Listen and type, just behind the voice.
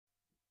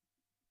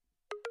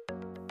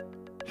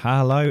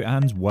Hello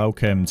and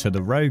welcome to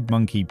the Rogue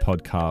Monkey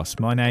podcast.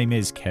 My name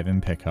is Kevin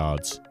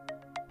Pickards.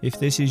 If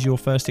this is your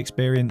first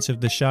experience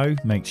of the show,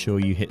 make sure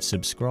you hit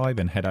subscribe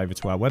and head over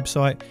to our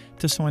website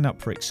to sign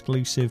up for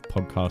exclusive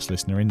podcast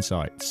listener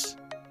insights.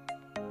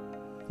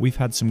 We've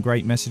had some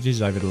great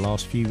messages over the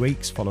last few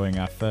weeks following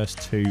our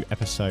first 2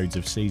 episodes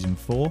of season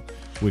 4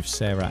 with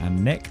Sarah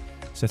and Nick,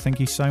 so thank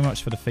you so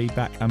much for the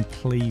feedback and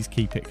please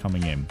keep it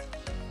coming in.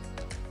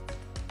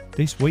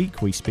 This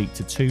week we speak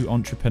to 2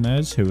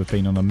 entrepreneurs who have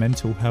been on a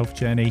mental health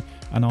journey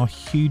and are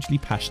hugely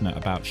passionate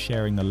about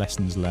sharing the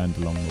lessons learned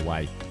along the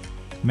way.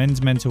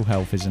 Men's mental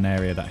health is an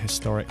area that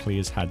historically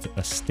has had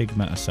a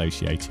stigma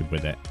associated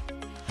with it,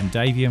 and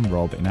Davey and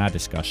Rob in our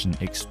discussion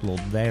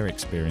explored their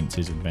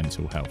experiences of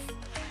mental health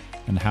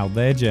and how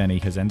their journey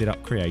has ended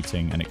up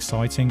creating an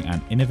exciting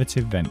and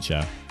innovative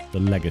venture, the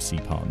Legacy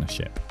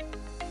Partnership.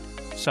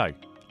 So,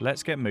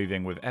 let's get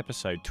moving with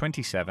episode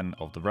 27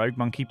 of the Rogue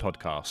Monkey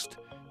podcast,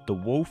 The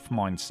Wolf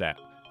Mindset,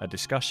 a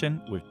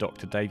discussion with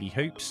Dr. Davey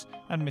Hoops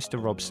and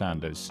Mr. Rob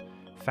Sanders,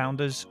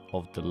 founders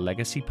of the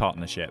Legacy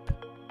Partnership.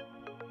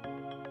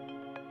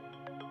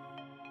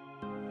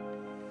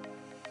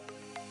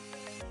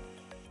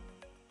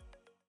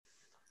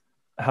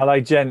 Hello,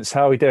 gents.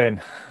 How are we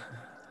doing?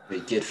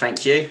 Very good,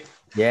 thank you.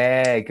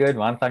 Yeah, good,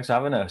 man. Thanks for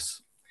having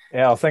us.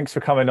 Yeah, well, thanks for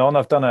coming on.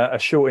 I've done a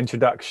short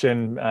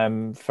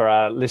introduction for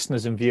our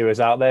listeners and viewers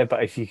out there,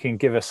 but if you can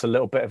give us a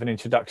little bit of an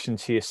introduction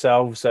to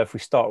yourselves, if we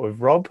start with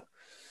Rob.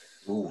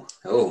 I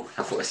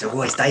thought it was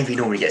always Davey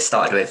normally gets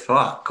started with.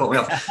 Oh, caught me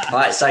off. All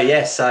right,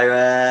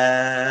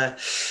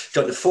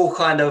 got the full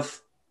kind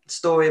of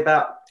story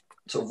about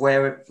sort of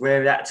where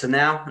we're at to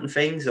now and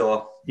things,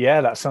 or?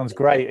 Yeah, that sounds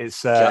great.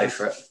 It's go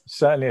for it.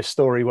 Certainly a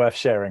story worth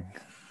sharing.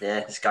 Yeah,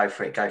 let's go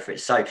for it.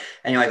 So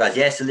anyway,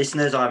 guys, so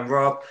listeners, I'm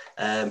Rob,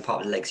 part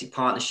of the Legacy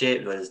Partnership,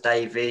 as well as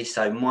Davey.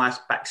 So my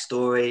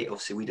backstory,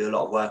 obviously we do a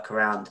lot of work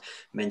around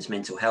men's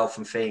mental health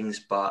and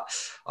things, but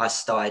I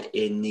started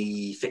in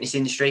the fitness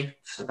industry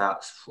for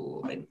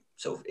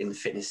sort of in the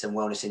fitness and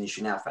wellness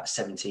industry now for about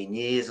 17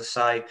 years or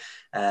so,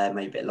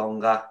 maybe a bit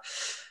longer.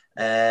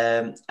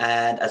 And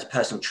as a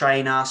personal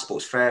trainer,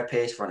 sports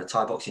therapist, run a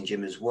Thai boxing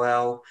gym as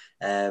well.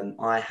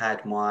 I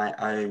had my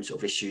own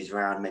sort of issues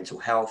around mental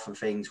health and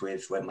things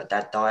with when my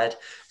dad died.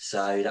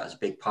 So that was a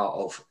big part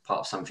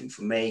of something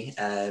for me.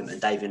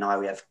 And Dave and I,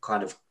 we have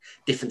kind of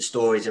different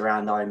stories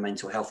around our own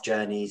mental health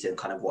journeys and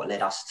kind of what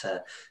led us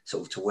to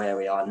sort of to where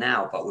we are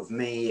now. But with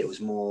me, it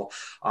was more,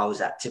 I was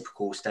that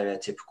typical,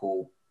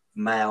 stereotypical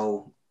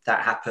male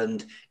that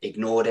happened,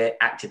 ignored it,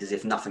 acted as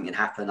if nothing had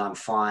happened. I'm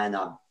fine.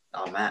 I'm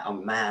a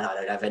man, I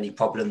don't have any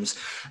problems,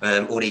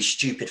 all these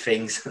stupid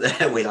things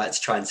that we like to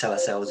try and tell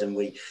ourselves and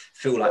we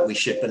feel like we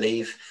should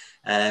believe.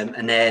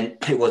 And then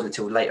it wasn't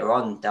until later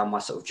on down my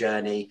sort of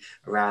journey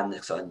around the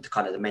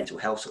kind of the mental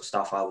health sort of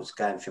stuff, I was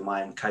going through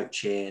my own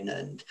coaching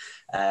and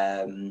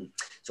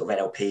sort of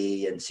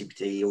NLP and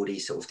CBT, all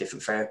these sort of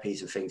different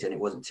therapies and things. And it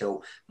wasn't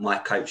until my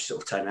coach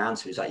sort of turned around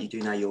to me, he was like, you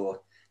do know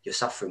you're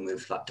suffering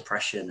with like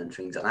depression and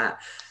things like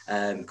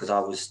that, because I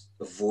was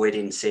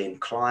avoiding seeing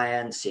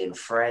clients, seeing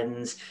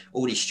friends,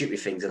 all these stupid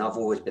things. And I've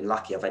always been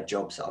lucky. I've had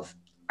jobs that I've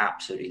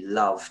absolutely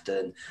loved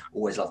and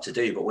always loved to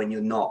do. But when you're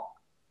not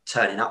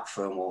turning up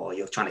for them or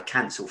you're trying to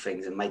cancel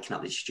things and making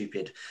up these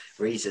stupid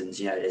reasons,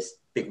 there's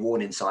big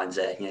warning signs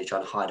there,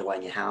 trying to hide away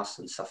in your house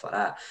and stuff like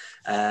that.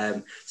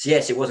 So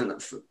yes, it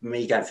wasn't for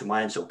me going through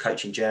my own sort of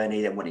coaching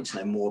journey, then wanting to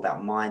know more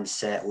about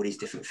mindset, all these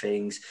different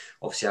things.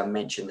 Obviously, I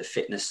mentioned the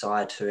fitness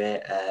side to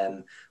it.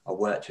 I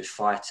worked with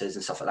fighters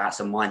and stuff like that.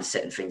 So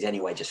mindset and things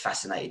anyway just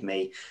fascinated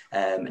me,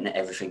 and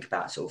everything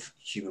about sort of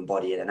human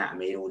body and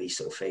anatomy and all these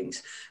sort of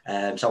things.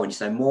 So I wanted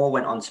to know more,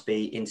 went on to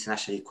be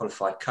internationally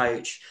qualified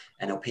coach,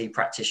 NLP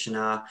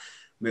practitioner,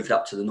 moved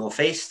up to the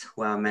northeast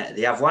where I met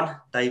the other one,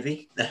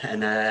 Davey,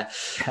 and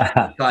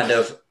kind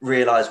of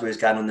realised we was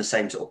going on the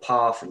same sort of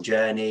path and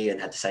journey and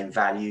had the same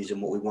values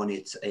and what we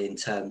wanted in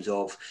terms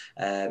of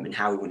and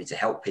how we wanted to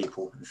help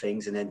people and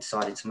things, and then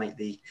decided to make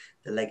the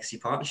Legacy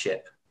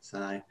Partnership. So,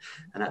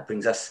 and that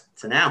brings us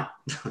to now.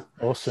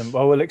 Awesome.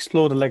 Well, we'll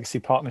explore the Legacy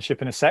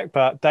Partnership in a sec,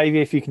 but Davey,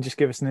 if you can just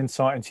give us an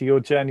insight into your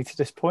journey to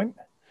this point.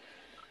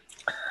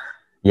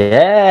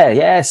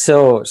 Yeah.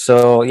 So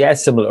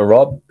similar to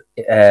Rob,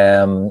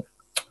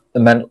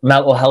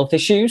 mental health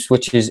issues,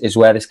 which is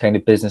where this kind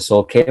of business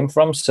all came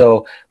from.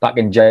 So back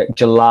in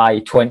July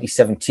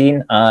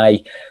 2017,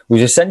 I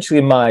was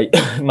essentially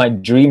my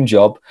dream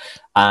job,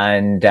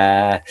 and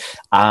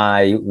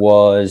I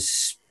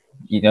was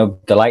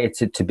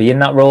delighted to be in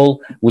that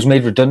role. Was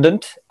made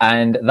redundant,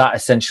 and that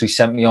essentially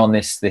sent me on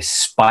this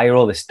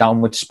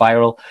downward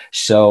spiral.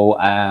 So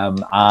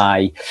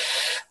I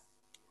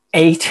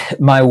ate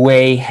my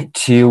way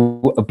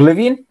to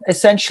oblivion,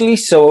 essentially.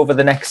 So over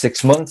the next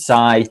 6 months,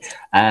 I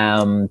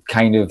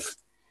kind of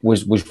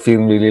was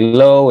feeling really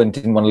low and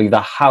didn't want to leave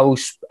the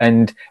house,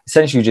 and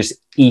essentially just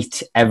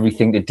eat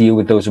everything to deal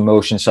with those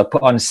emotions. So I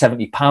put on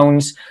 70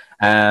 pounds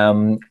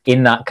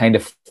in that kind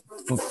of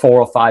 4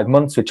 or 5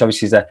 months, which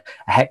obviously is a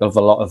heck of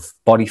a lot of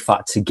body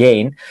fat to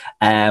gain.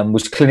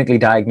 Was clinically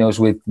diagnosed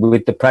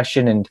with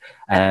depression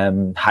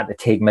and had to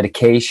take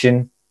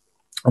medication,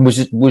 and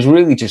was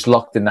really just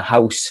locked in the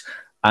house.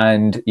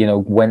 And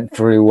went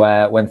through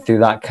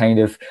that kind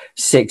of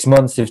 6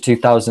 months of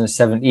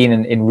 2017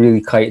 in really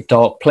quite a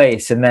dark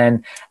place. And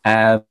then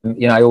I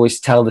always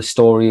tell the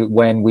story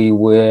when we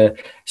were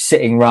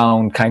sitting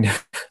around kind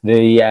of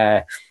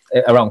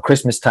around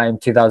Christmas time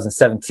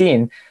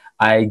 2017.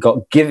 I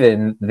got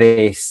given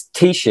this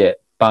T-shirt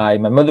by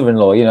my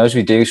mother-in-law, as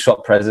we do,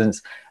 swap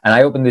presents. And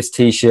I opened this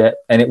T-shirt,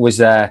 and it was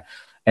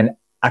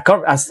I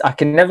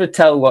can never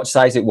tell what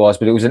size it was,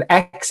 but it was an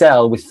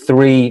XL with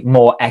 3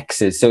 more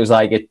X's. So it was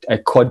like a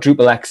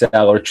quadruple XL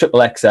or a triple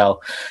XL.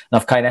 And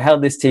I've kind of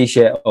held this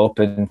T-shirt up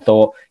and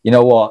thought, you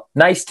know what,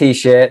 nice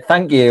T-shirt,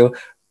 thank you,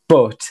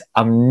 but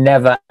I'm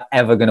never,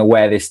 ever going to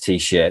wear this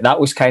T-shirt.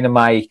 That was kind of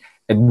my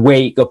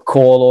wake up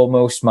call,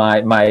 almost my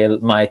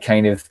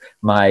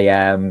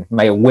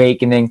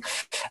awakening.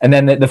 And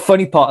then the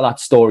funny part of that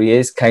story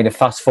is, kind of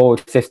fast forward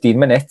 15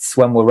 minutes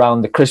when we're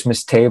around the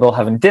Christmas table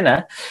having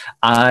dinner,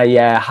 I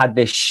had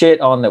this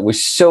shirt on that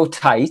was so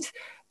tight.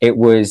 It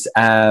was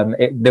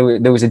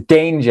there was a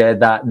danger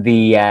that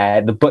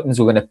the buttons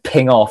were going to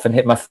ping off and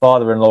hit my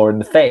father-in-law in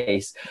the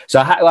face.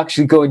 So I had to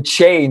actually go and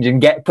change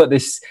and put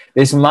this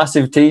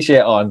massive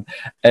T-shirt on,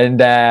 and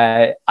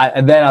then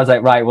I was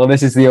like, right, well,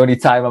 this is the only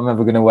time I'm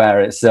ever going to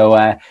wear it. So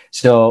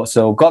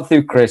got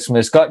through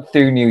Christmas, got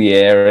through New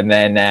Year, and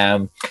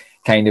then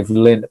kind of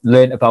learned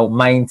about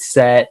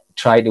mindset,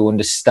 tried to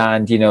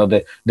understand,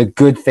 the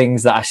good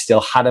things that I still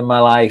had in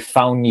my life,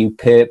 found new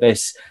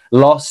purpose,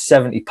 lost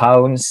 70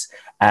 pounds.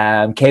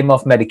 Came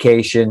off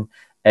medication,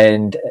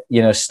 and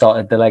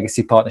started the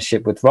legacy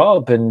partnership with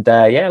Rob. And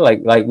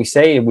like we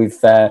say, we've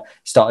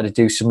started to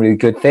do some really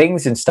good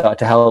things and started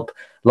to help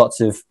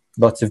lots of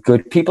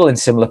good people in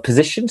similar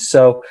positions.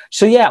 So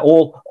yeah,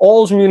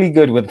 all's really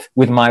good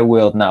with my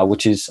world now,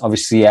 which is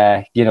obviously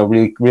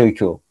really, really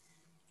cool.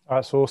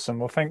 That's awesome.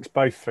 Well, thanks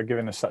both for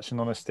giving us such an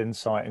honest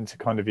insight into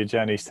kind of your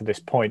journeys to this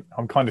point.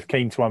 I'm kind of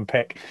keen to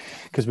unpick,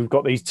 because we've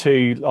got these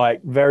two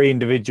very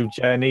individual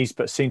journeys,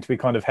 but seem to be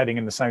kind of heading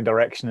in the same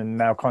direction and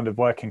now kind of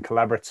working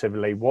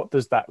collaboratively. What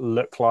does that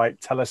look like?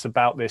 Tell us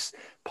about this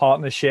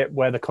partnership,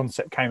 where the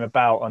concept came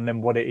about, and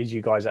then what it is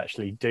you guys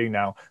actually do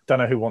now. Don't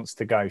know who wants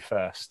to go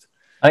first.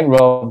 I think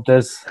Rob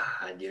does.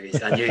 I knew he was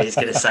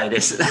going to say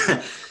this.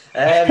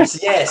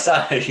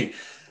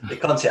 The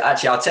concept,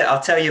 actually,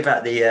 I'll tell you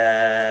about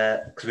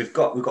the, because we've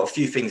got a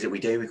few things that we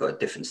do. We've got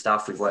different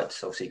stuff. We've worked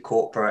obviously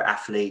corporate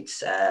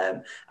athletes,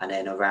 and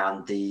then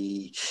around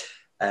the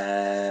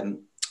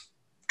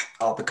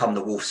I'll Become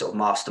the Wolf sort of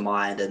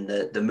mastermind, and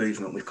the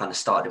movement we've kind of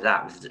started with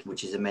that,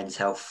 which is a men's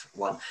health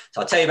one.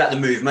 So I'll tell you about the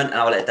movement, and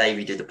I'll let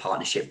Davey do the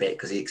partnership bit,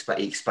 because he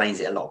explains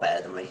it a lot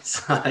better than me.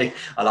 So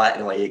I like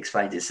the way he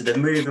explained it. So the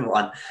movement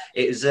one,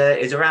 it was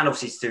around,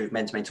 obviously, to do with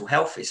men's mental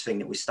health. It's a thing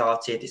that we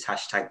started. It's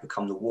hashtag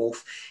Become the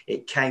Wolf.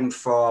 It came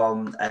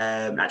from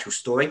an actual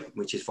story,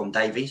 which is from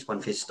Davey's, one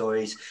of his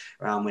stories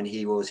around when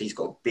he's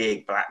got a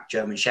big black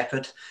German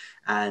Shepherd,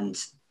 and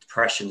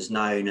depression's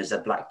known as a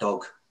black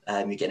dog.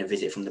 You're getting a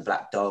visit from the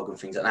black dog and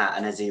things like that.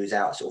 And as he was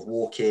out sort of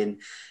walking,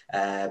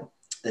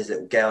 there's a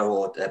little girl,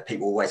 or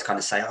people always kind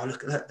of say, oh,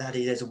 look,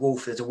 Daddy, there's a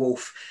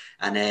wolf.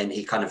 And then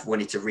he kind of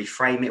wanted to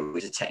reframe it. It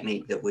was a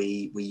technique that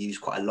we use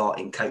quite a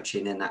lot in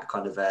coaching and that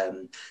kind of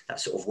that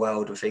sort of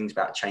world of things,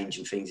 about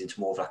changing things into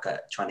more of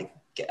trying to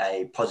get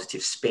a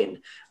positive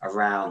spin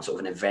around sort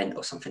of an event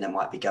or something that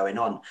might be going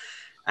on.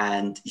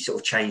 And he sort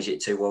of changed it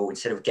to, well,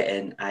 instead of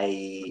getting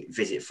a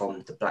visit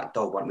from the black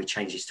dog, why don't we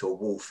change this to a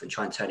wolf and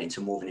try and turn it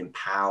into more of an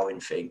empowering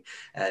thing,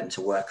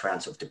 to work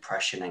around sort of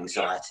depression,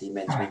 anxiety,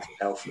 mental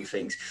health and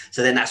things.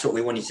 So then that's what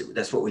we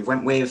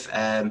went with.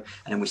 And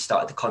then we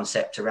started the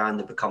concept around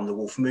the Become the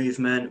Wolf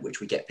movement, which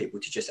we get people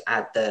to just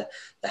add the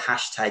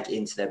hashtag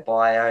into their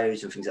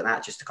bios and things like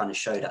that, just to kind of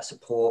show that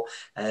support.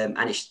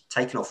 And it's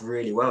taken off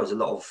really well.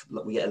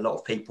 We get a lot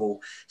of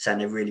people saying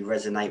they really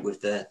resonate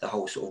with the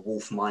whole sort of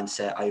wolf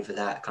mindset over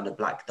that kind of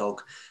black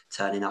dog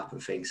turning up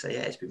and things. So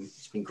yeah, it's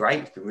been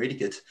great. It's been really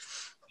good.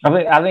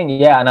 I think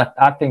yeah, and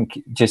I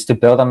think just to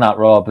build on that,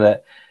 Rob,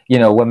 that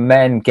when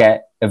men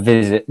get a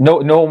visit, no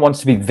one wants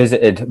to be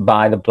visited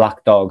by the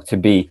black dog to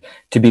be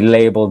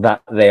labeled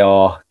that they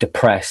are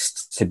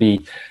depressed, to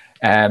be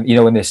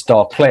in this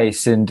dark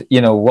place. And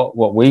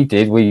what we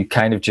did, we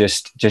kind of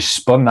just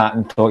spun that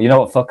and thought,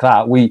 what, fuck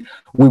that, we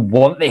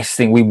want this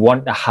thing, we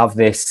want to have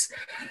this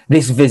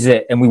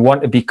visit, and we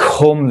want to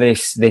become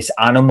this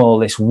animal,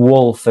 this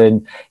wolf,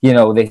 and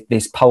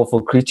this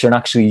powerful creature, and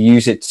actually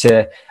use it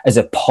as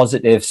a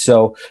positive.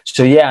 So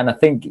yeah, and I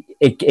think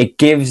it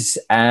gives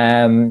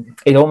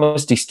it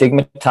almost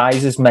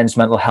destigmatizes men's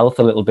mental health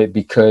a little bit,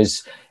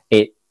 because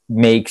it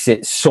makes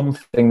it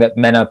something that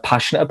men are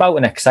passionate about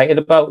and excited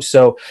about.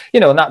 So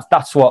and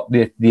that's what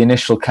the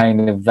initial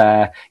kind of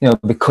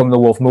Become the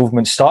Wolf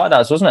movement started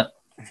as, wasn't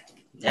it?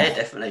 Yeah,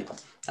 definitely.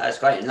 That's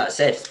great, and like I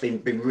said, it's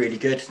been really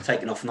good,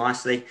 taken off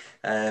nicely.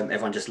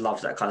 Everyone just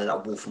loves that kind of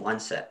that wolf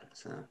mindset.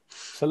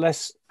 So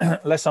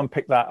let's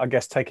unpick that. I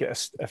guess take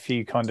it a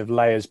few kind of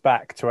layers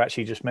back to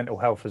actually just mental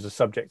health as a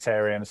subject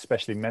area, and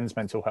especially men's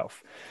mental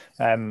health.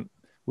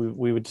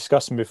 We were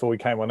discussing before we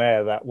came on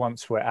air that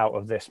once we're out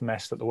of this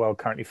mess that the world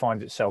currently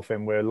finds itself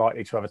in, we're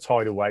likely to have a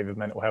tidal wave of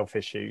mental health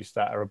issues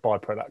that are a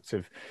byproduct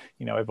of,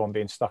 you know, everyone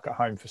being stuck at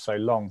home for so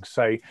long.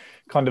 So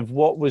kind of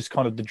what was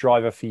kind of the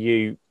driver for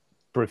you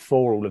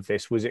before all of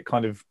this? Was it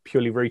kind of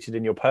purely rooted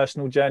in your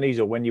personal journeys,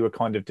 or when you were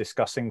kind of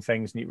discussing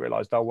things and you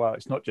realized, oh, well,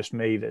 it's not just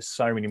me, there's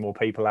so many more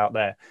people out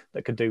there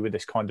that could do with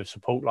this kind of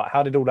support? Like,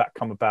 how did all that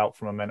come about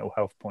from a mental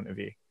health point of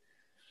view?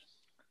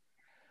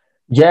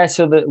 Yeah,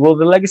 so the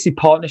Legacy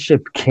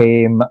Partnership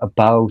came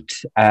about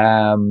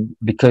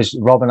because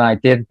Rob and I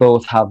did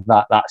both have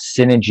that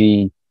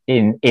synergy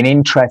in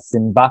interests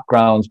and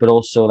backgrounds, but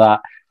also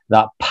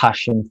that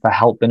passion for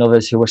helping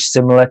others who are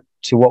similar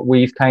to what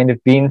we've kind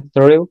of been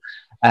through.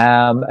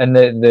 And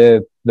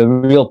the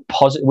real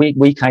positive,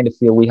 we kind of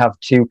feel we have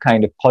two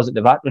kind of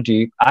positive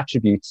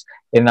attributes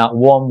in that.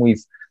 One,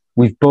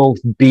 we've both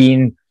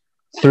been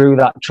through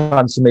that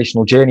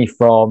transformational journey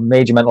from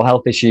major mental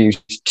health issues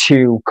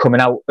to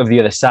coming out of the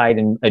other side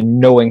and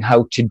knowing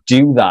how to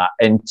do that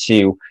and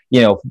to,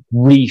 you know,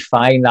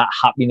 refine that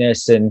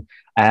happiness and,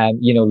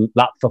 you know,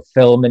 that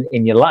fulfillment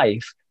in your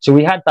life. So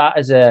we had that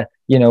as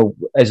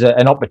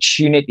an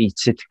opportunity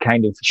to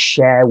kind of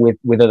share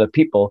with other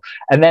people.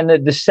 And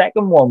then the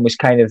second one was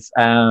kind of,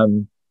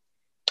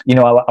 you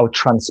know, our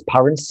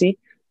transparency.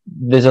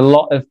 There's a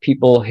lot of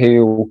people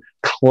who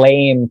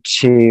claim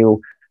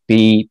to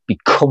be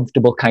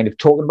comfortable kind of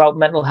talking about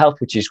mental health,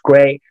 which is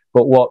great.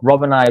 But what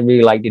Rob and I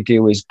really like to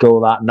do is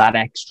go that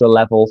extra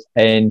level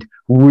and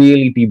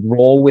really be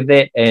raw with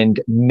it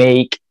and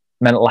make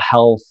mental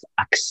health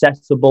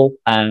accessible,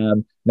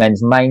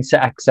 men's mindset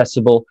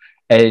accessible,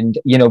 and,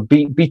 you know,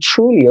 be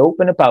truly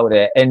open about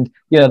it. And,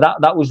 you know,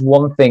 that was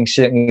one thing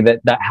certainly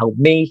that helped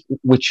me,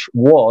 which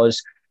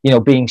was, you know,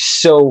 being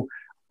so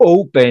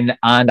open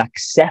and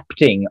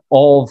accepting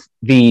of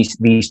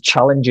these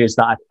challenges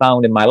that I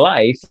found in my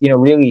life, you know,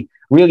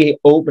 really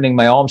opening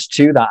my arms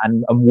to that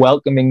and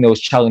welcoming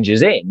those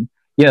challenges in.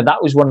 You know,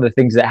 that was one of the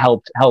things that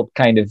helped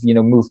kind of, you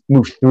know,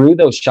 move through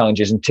those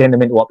challenges and turn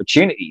them into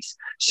opportunities.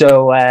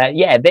 So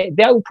yeah,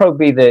 that would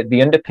probably be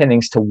the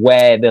underpinnings to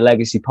where the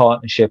Legacy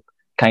Partnership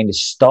kind of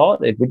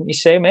started, wouldn't you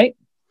say, mate?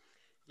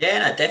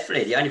 Yeah, no,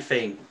 definitely. The only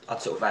thing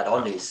I'd sort of add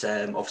on is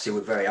obviously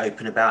we're very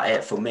open about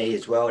it for me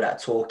as well,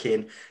 that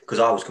talking, because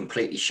I was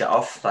completely shut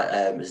off. Like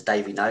as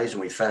Davey knows,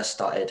 when we first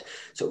started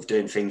sort of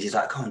doing things, he's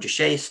like, come on, just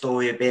share your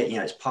story a bit. You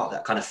know, it's part of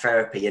that kind of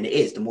therapy. And it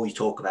is, the more you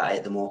talk about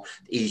it, the more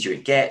easier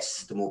it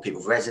gets, the more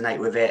people resonate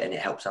with it, and it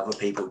helps other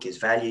people, it gives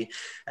value.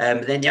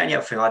 But then the only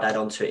other thing I'd add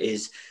on to it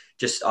is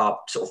just our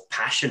sort of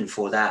passion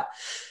for that.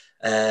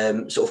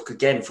 Sort of,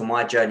 again, for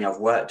my journey, I've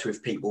worked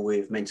with people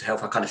with mental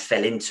health. I kind of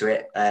fell into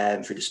it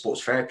through the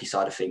sports therapy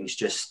side of things.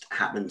 Just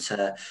happened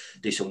to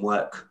do some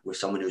work with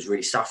someone who was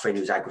really suffering,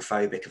 who was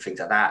agoraphobic and things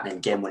like that. And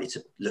again, wanted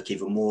to look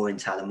even more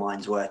into how the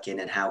mind's working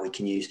and how we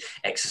can use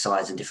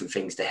exercise and different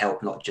things to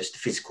help, not just the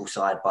physical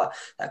side, but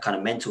that kind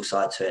of mental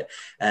side to it.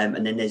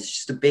 And then there's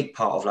just a big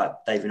part of, like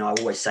Dave and I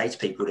always say to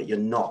people, that you're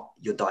not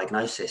your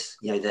diagnosis,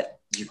 you know, that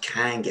you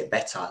can get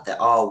better. There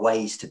are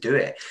ways to do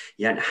it.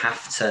 You don't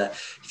have to,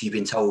 if you've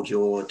been told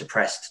you're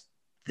depressed,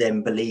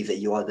 then believe that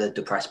you are the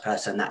depressed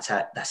person.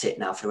 That's it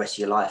now for the rest of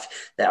your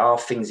life. There are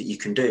things that you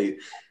can do,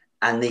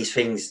 and these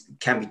things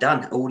can be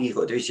done. All you've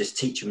got to do is just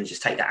teach them and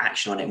just take that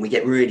action on it. And we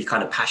get really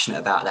kind of passionate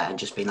about that and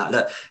just being like,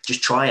 look,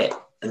 just try it.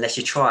 Unless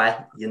you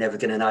try, you're never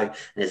going to know. And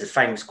there's a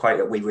famous quote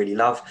that we really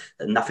love,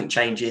 that nothing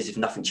changes if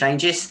nothing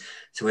changes.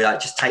 So we're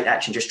like, just take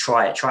action, just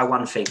try it. Try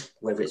one thing,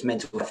 whether it's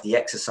mental health, the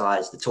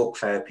exercise, the talk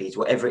therapies,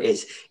 whatever it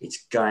is,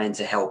 it's going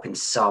to help in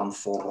some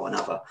form or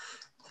another.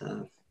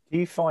 So. Do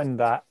you find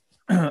that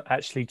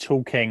actually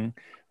talking,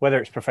 whether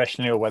it's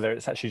professionally or whether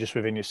it's actually just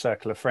within your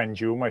circle of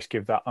friends, you almost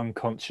give that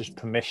unconscious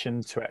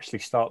permission to actually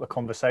start the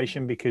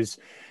conversation? Because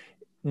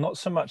not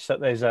so much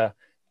that there's a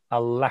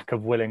lack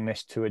of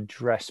willingness to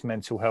address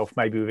mental health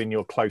maybe within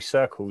your close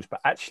circles, but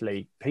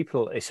actually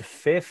people, it's a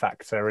fear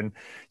factor. And,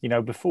 you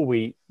know, before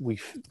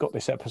we've got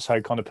this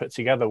episode kind of put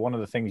together, one of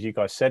the things you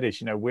guys said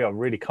is, you know, we are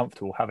really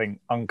comfortable having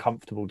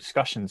uncomfortable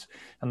discussions.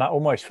 And that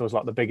almost feels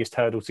like the biggest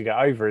hurdle to get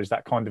over, is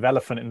that kind of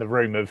elephant in the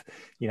room of,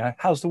 you know,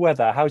 how's the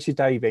weather? How's your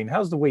day been?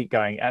 How's the week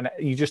going? And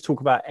you just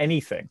talk about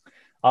anything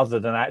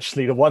other than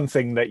actually the one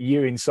thing that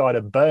you inside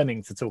are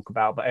burning to talk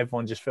about, but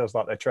everyone just feels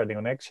like they're treading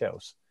on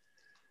eggshells.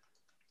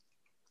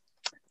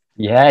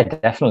 Yeah,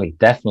 definitely.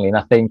 And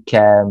I think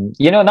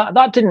you know,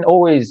 that didn't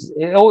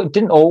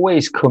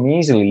always come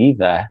easily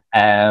either.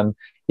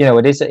 You know,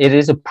 it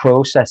is a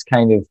process,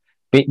 kind of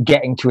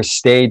getting to a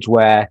stage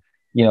where,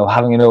 you know,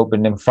 having an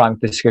open and frank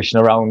discussion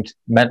around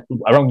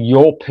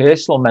your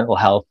personal mental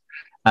health.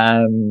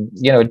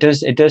 You know,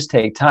 it does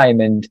take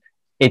time, and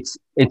it's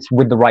it's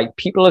with the right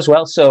people as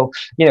well. So,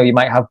 you know, you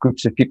might have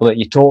groups of people that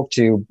you talk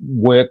to,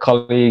 work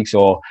colleagues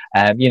or,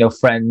 you know,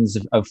 friends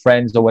of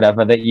friends or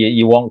whatever that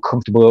you aren't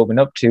comfortable opening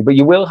up to, but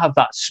you will have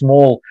that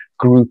small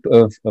group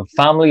of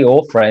family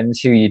or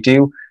friends who you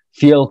do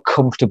feel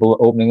comfortable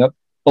opening up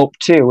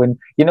to. And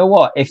you know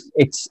what, if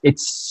it's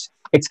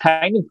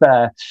kind of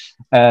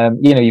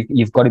you know,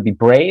 you've got to be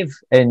brave.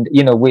 And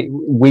you know,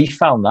 we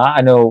found that,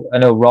 I know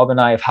Rob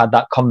and I have had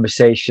that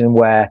conversation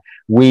where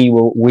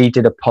we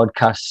did a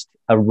podcast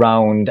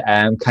around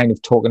kind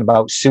of talking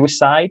about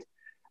suicide,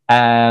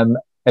 and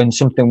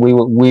something we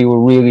were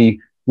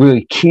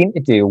really keen to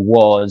do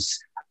was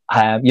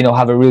you know,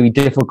 have a really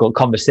difficult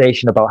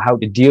conversation about how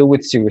to deal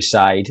with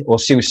suicide or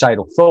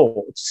suicidal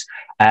thoughts,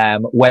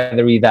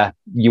 whether either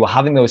you were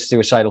having those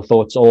suicidal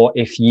thoughts or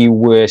if you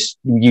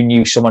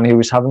knew someone who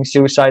was having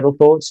suicidal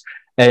thoughts.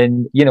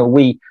 And you know,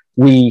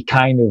 we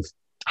kind of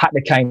had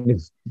to kind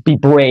of be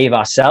brave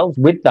ourselves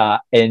with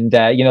that. And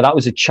you know, that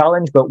was a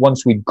challenge, but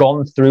once we'd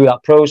gone through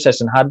that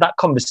process and had that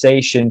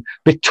conversation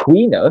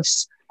between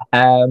us,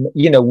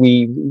 you know,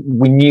 we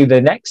knew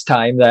the next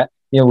time that,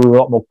 you know, we were a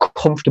lot more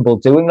comfortable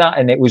doing that,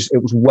 and it was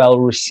well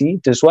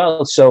received as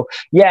well. So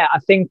yeah, I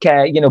think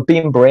you know,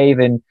 being brave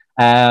and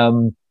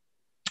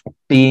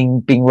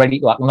being ready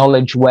to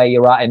acknowledge where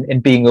you're at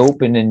and being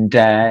open and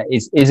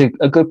is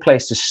a good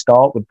place to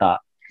start with that.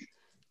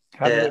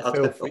 How did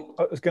it feel?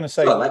 I was going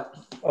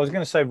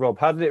to say, Rob,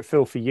 how did it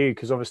feel for you?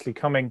 Because obviously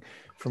coming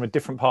from a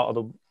different part of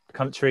the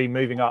country,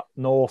 moving up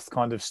north,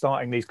 kind of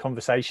starting these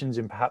conversations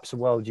in perhaps a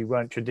world you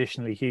weren't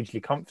traditionally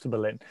hugely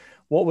comfortable in.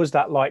 What was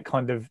that like,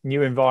 kind of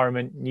new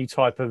environment, new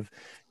type of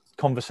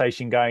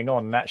conversation going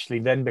on, and actually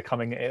then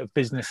becoming a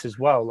business as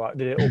well? Like,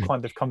 did it all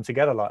kind of come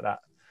together like that?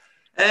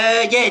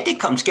 Yeah, it did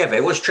come together.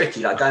 It was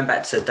tricky. Like going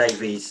back to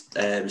Davey's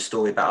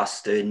story about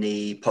us doing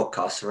the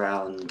podcast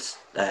around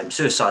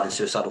suicide and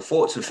suicidal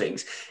thoughts and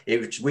things.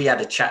 We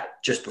had a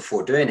chat just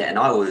before doing it, and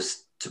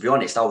to be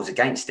honest, I was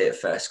against it at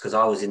first because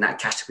I was in that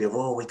category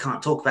of, we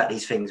can't talk about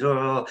these things.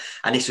 And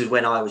this was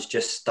when I was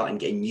just starting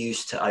getting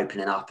used to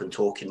opening up and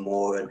talking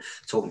more and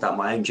talking about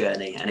my own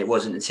journey. And it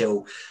wasn't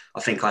until I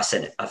think I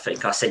sent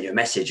you a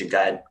message and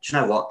going, do you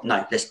know what?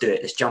 No, let's do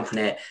it. Let's jump on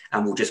it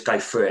and we'll just go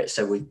through it.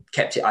 So we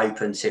kept it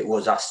open. So it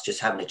was us just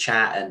having a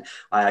chat, and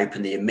I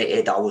openly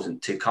admitted I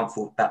wasn't too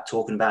comfortable about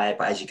talking about it.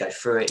 But as you go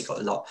through it,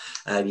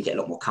 you get a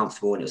lot more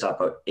comfortable. And it was like,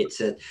 but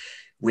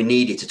we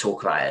needed to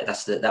talk about it.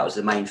 That was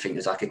the main thing. It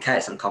was like, okay,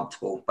 it's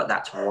uncomfortable, but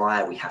that's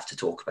why we have to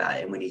talk about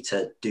it, and we need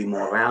to do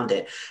more around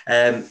it.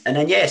 And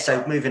then, yeah,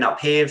 so moving up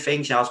here and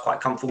things, you know, I was quite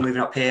comfortable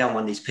moving up here. I'm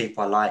one of these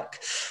people I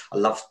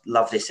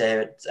love this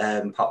area,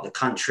 part of the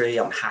country.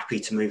 I'm happy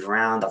to move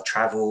around. I've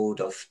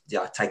travelled.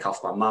 I take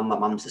after my mum. My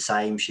mum's the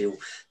same. She'll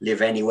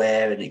live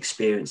anywhere and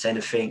experience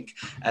anything.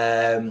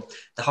 The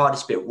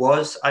hardest bit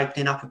was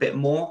opening up a bit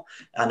more.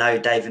 I know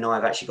Dave and I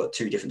have actually got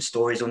two different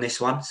stories on this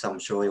one, so I'm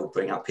sure he'll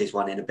bring up his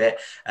one in a bit.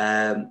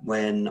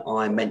 When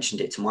I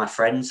mentioned it to my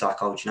friends,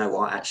 like, oh, do you know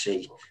what?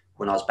 Actually,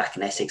 when I was back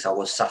in Essex, I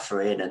was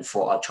suffering and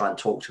thought I'd try and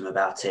talk to them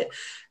about it.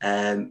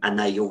 And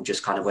they all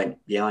just kind of went,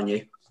 yeah, I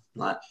knew.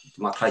 Like,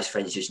 my close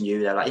friends just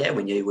knew. They're like, yeah,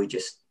 we knew.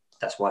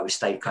 That's why we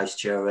stayed close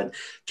to you and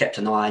kept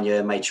an eye on you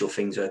and made sure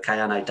things were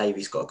okay. I know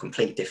Davey's got a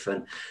complete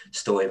different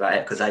story about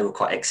it because they were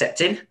quite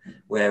accepting,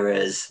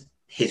 whereas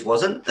his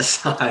wasn't.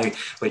 So,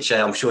 which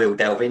I'm sure he'll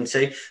delve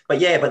into. But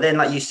then,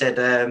 like you said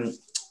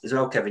as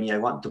well, Kevin, you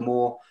know, the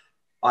more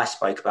I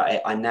spoke about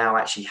it, I now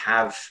actually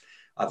have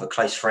either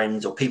close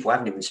friends or people I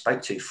haven't even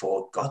spoke to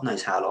for God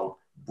knows how long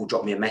will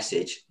drop me a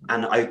message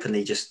and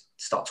openly just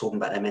start talking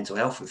about their mental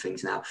health and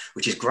things now,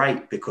 which is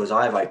great because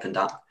I've opened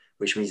up,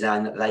 which means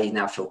that they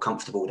now feel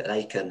comfortable that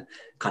they can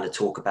kind of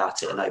talk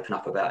about it and open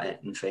up about it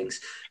and things.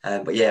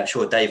 But yeah, I'm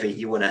sure, Davey,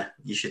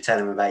 you should tell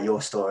them about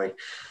your story.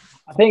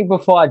 I think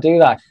before I do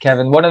that,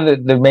 Kevin, one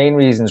of the main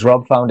reasons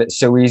Rob found it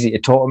so easy to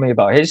talk to me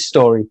about his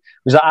story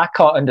was that I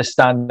can't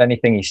understand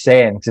anything he's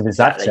saying because of his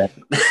accent.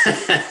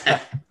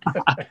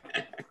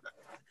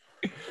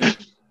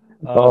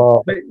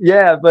 So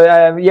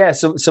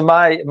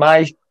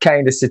my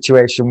kind of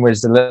situation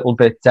was a little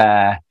bit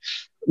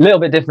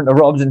different to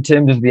Rob's in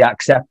terms of the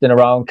accepting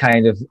around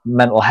kind of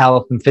mental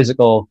health and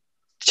physical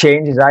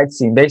changes I'd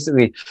seen.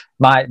 Basically,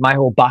 my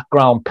whole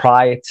background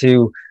prior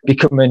to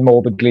becoming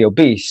morbidly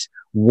obese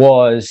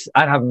was,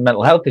 and having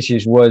mental health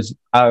issues, was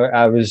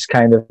I was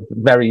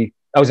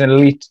an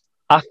elite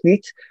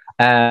athlete.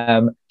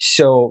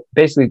 So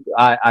basically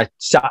I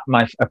sat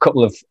a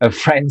couple of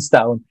friends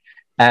down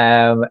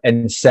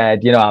and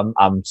said, you know,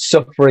 I'm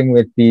suffering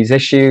with these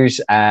issues.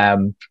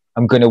 I'm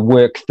going to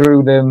work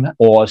through them,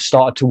 or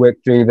start to work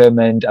through them,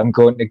 and I'm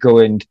going to go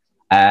and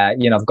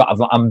you know, I've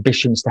got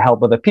ambitions to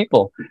help other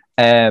people.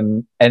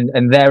 And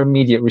their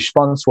immediate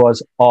response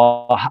was,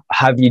 oh,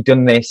 have you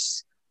done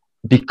this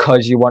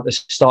because you want to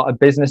start a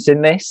business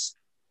in this?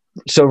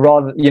 So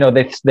rather, you know,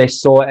 they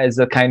saw it as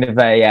a kind of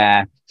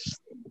a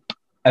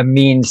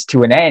means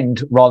to an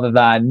end, rather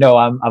than, no,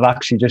 I'm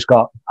actually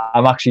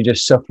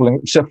just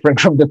suffering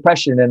from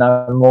depression and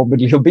I'm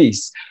morbidly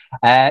obese.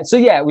 So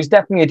yeah, it was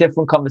definitely a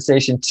different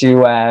conversation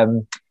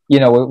to you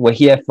know, we're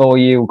here for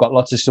you, we've got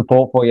lots of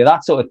support for you,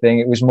 that sort of thing.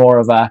 It was more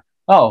of a,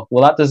 oh,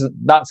 well,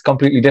 that's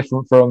completely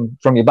different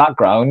from your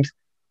background.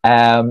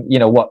 You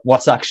know,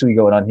 what's actually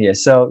going on here.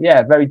 So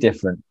yeah, very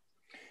different.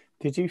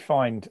 Did you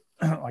find,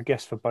 I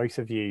guess for both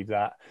of you,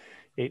 that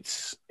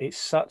it's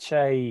such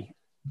a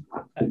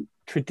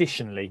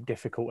traditionally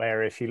difficult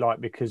area, if you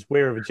like, because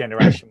we're of a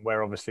generation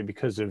where obviously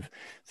because of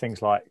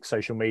things like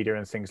social media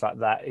and things like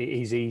that, it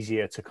is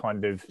easier to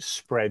kind of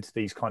spread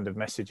these kind of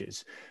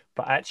messages.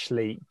 But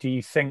actually, do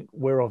you think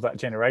we're of that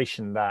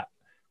generation that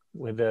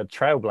we're the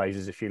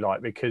trailblazers, if you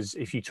like? Because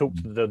if you talk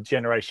to the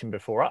generation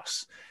before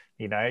us,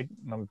 you know,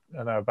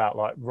 I know about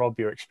like Rob,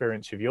 your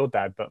experience with your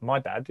dad, but my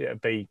dad,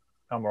 it'd be,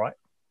 I'm all right.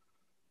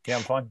 Yeah,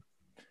 I'm fine.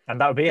 And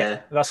that would be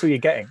it. That's all you're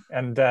getting.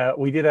 And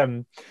we did,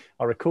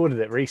 I recorded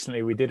it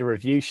recently. We did a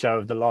review show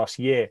of the last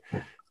year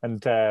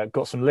and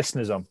got some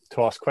listeners on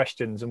to ask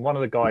questions. And one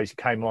of the guys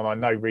who came on, I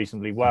know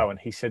reasonably well. And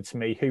he said to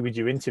me, who would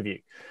you interview?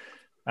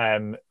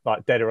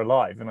 Like dead or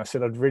alive? And I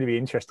said, I'd really be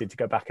interested to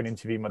go back and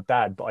interview my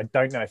dad, but I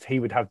don't know if he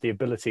would have the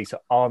ability to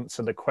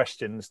answer the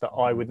questions that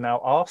I would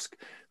now ask,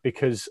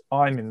 because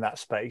I'm in that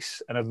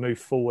space and have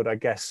moved forward, I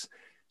guess,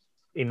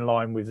 in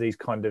line with these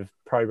kind of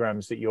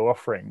programs that you're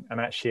offering, and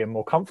actually are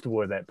more comfortable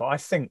with it. But I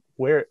think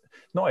we're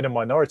not in a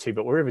minority,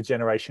 but we're of a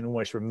generation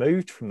almost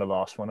removed from the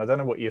last one. I don't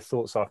know what your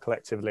thoughts are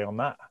collectively on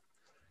that.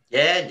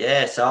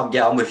 Yeah. So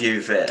I'm with you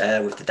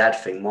with the dad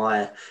thing.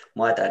 My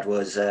dad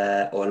was,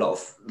 or a lot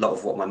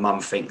of what my mum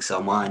thinks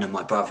are mine and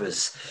my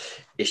brother's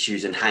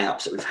issues and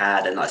hang-ups that we've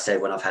had. And like I said,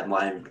 when I've had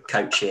my own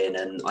coaching,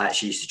 and I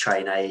actually used to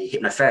train a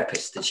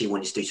hypnotherapist, and she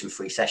wanted to do some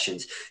free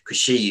sessions because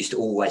she used to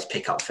always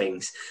pick up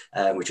things,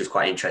 which was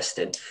quite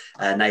interesting.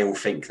 And they all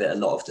think that a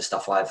lot of the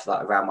stuff I've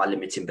like, around my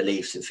limiting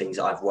beliefs and things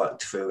that I've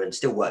worked through and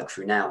still work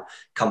through now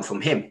come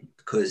from him,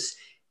 because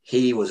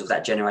he was of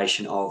that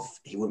generation of,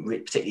 he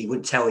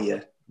wouldn't tell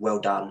you well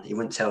done. He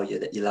wouldn't tell you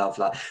that you love,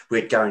 like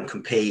we'd go and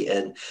compete,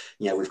 and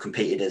you know, we've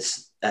competed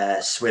as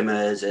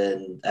swimmers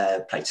and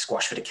played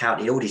squash for the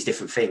county, all these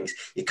different things.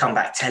 You come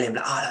back, tell him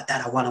like, oh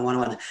dad, I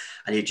won,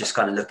 and he'd just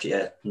kind of look at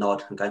you,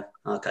 nod and go,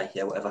 okay,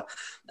 yeah, whatever,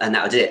 and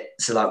that was it.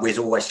 So like we was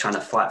always trying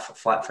to fight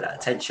for that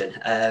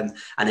attention, and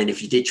then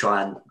if you did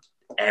try and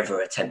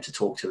ever attempt to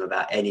talk to him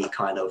about any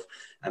kind of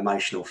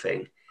emotional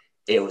thing,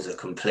 it was a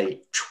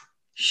complete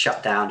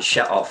shut down,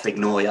 shut off,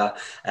 ignore you,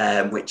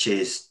 which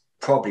is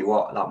probably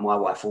what like my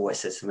wife always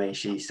says to me.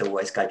 She used to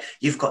always go,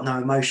 you've got no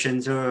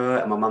emotions,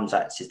 and my mum's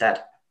like, it's his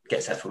dad,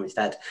 gets that from his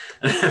dad.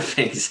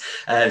 Things.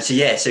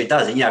 So it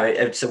does, you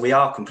know, so we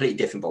are completely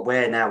different, but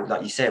we're now,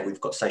 like you said,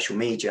 we've got social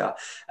media,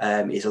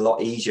 is a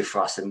lot easier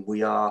for us, and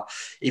we are,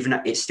 even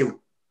though it's still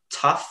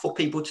tough for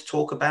people to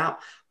talk about,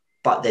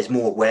 but there's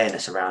more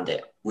awareness around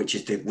it, which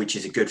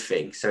is a good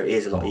thing. So it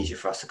is a lot easier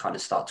for us to kind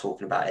of start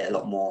talking about it a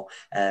lot more,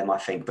 I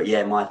think. But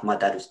yeah, my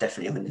dad was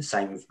definitely in the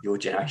same with your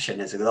generation.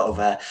 There's a lot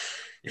of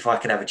if I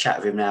could have a chat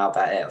with him now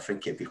about it, I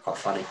think it'd be quite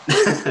funny.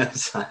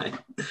 So,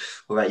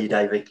 what about you,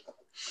 Davey?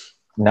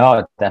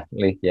 No,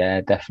 definitely. Yeah,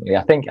 definitely.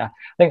 I think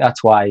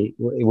that's why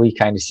we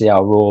kind of see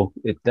our role.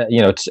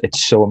 You know,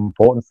 it's so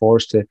important for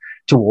us to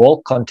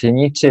all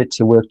continue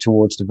to work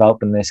towards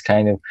developing this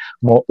kind of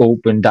more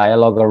open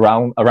dialogue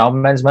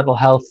around men's mental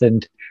health.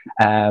 And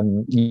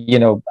you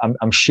know,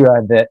 I'm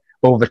sure that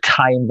over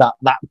time that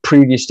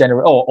previous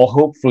generation, or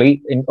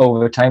hopefully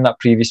over time that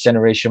previous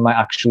generation might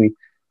actually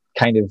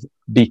kind of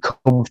be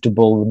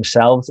comfortable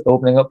themselves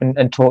opening up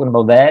and talking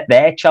about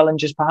their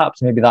challenges.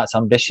 Perhaps maybe that's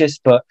ambitious,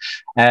 but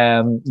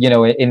you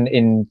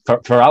know,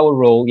 for our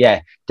role,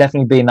 yeah,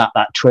 definitely being that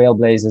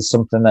trailblazer is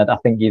something that I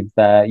think you've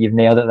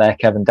nailed it there,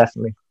 Kevin.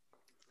 Definitely.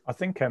 I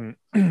think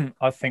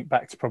I think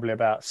back to probably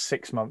about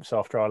 6 months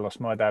after I lost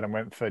my dad and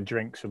went for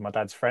drinks with my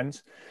dad's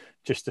friends,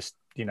 just to,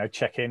 you know,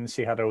 check in,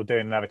 see how they're all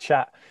doing and have a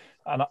chat.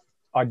 And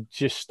I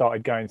just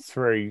started going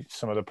through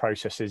some of the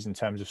processes in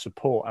terms of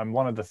support. And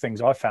one of the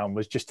things I found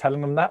was just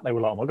telling them that. They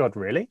were like, oh my God,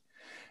 really?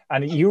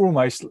 And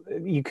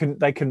they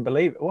couldn't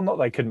believe it. Well, not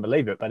they couldn't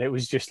believe it, but it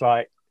was just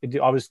like,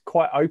 I was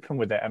quite open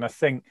with it. And I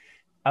think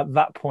at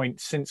that point,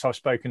 since I've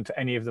spoken to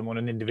any of them on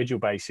an individual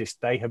basis,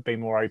 they have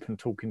been more open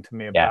talking to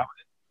me about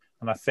it.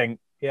 And I think,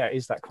 yeah, it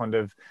is that kind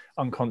of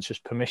unconscious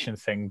permission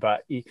thing.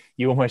 But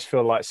you almost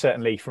feel like,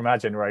 certainly from our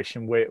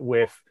generation,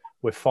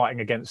 we're fighting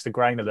against the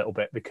grain a little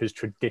bit, because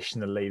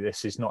traditionally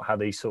this is not how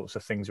these sorts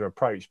of things are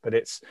approached. But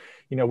it's,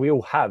 you know, we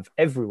all have,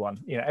 everyone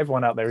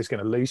out there is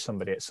going to lose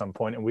somebody at some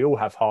point, and we all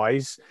have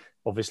highs,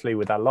 obviously,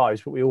 with our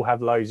lives, but we all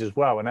have lows as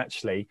well. And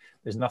actually,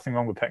 there's nothing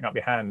wrong with picking up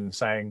your hand and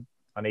saying,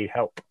 I need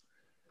help.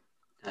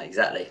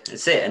 Exactly,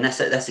 that's it, and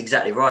that's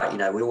exactly right. You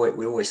know, we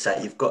always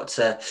say you've got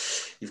to,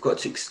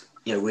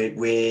 you know,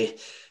 we're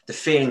the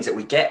feelings that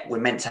we get, we're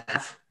meant to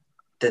have.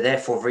 They're there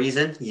for a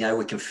reason. You know,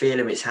 we can feel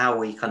them. It's how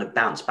we kind of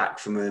bounce back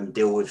from them,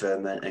 deal with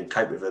them, and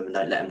cope with them, and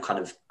don't let them kind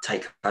of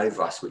take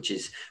over us, which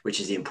is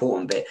the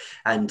important bit.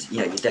 And you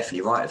know, you're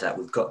definitely right with that.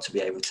 We've got to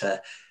be able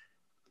to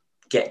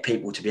get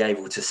people to be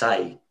able to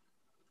say,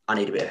 I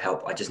need a bit of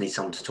help. I just need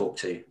someone to talk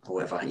to or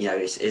whatever. You know,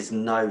 there's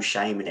no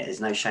shame in it. There's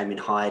no shame in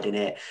hiding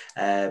it.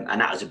 And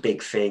that was a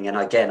big thing. And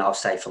again, I'll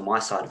say from my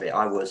side of it,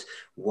 I was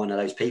one of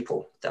those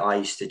people that I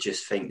used to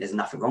just think there's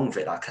nothing wrong with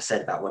it. Like I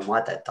said about when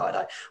my dad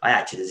died, I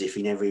acted as if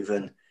he never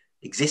even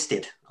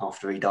existed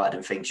after he died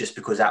and things, just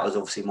because that was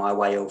obviously my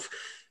way of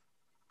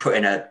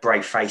putting a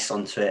brave face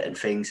onto it and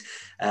things.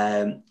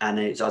 I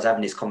was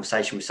having this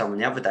conversation with someone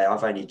the other day.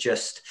 I've only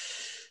just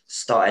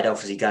started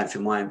obviously going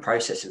through my own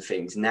process and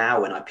things.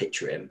 Now, when I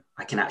picture him,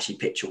 I can actually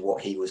picture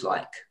what he was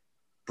like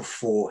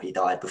before he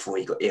died, before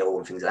he got ill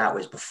and things like that.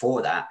 Whereas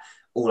before that,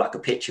 all I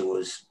could picture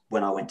was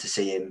when I went to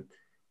see him,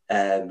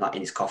 like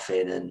in his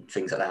coffin and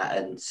things like that,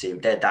 and see him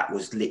dead. That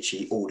was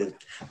literally all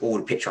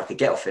the picture I could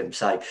get of him.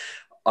 So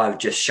I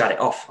would just shut it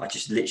off. I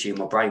just literally,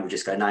 my brain would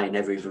just go, no, you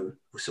never even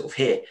was sort of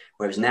here.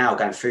 Whereas now,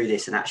 going through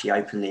this and actually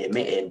openly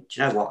admitting, do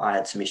you know what? I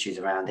had some issues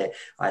around it.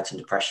 I had some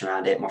depression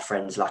around it. My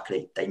friends,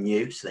 luckily, they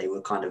knew. So they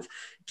were kind of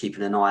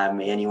keeping an eye on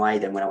me anyway.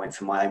 Then when I went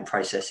through my own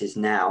processes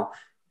now,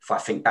 if I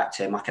think back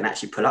to him, I can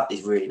actually pull up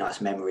these really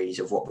nice memories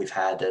of what we've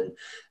had and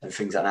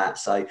things like that.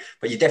 So,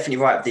 but you're definitely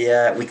right.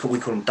 We call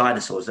them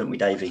dinosaurs, don't we,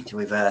 Davey?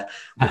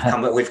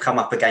 We've come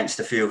up against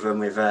a few of them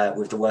with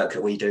the work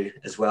that we do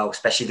as well,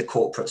 especially the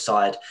corporate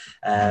side.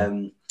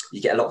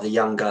 You get a lot of the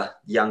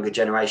younger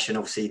generation,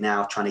 obviously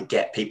now trying to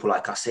get people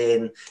like us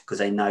in because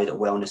they know that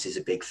wellness is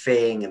a big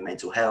thing and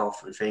mental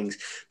health and things.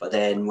 But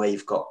then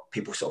we've got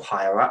people sort of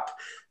higher up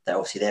that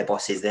obviously their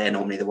bosses, they're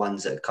normally the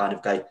ones that kind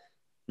of go,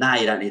 nah,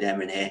 you don't need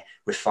them in here.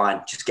 We're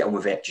fine. Just get on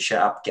with it. Just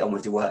shut up. Get on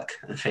with your work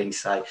and things.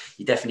 So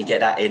you definitely get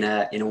that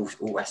in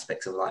all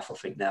aspects of life, I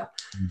think, now.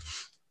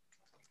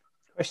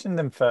 Question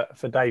then for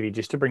Davey,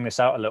 just to bring this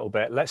out a little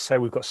bit. Let's say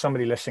we've got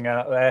somebody listening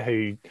out there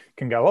who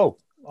can go, oh,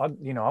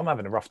 I'm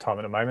having a rough time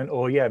at the moment,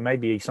 or yeah,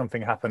 maybe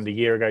something happened a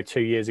year ago,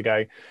 2 years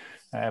ago,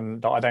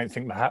 that I don't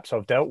think perhaps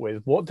I've dealt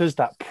with. What does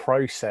that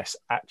process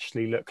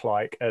actually look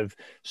like of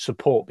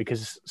support?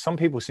 Because some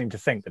people seem to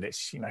think that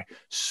it's,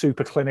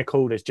 super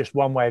clinical. There's just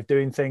one way of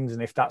doing things.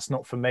 And if that's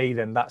not for me,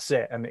 then that's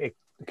it. And it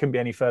couldn't be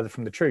any further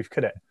from the truth,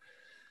 could it?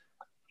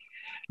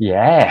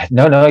 Yeah,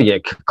 no, yeah,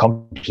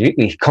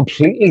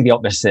 completely the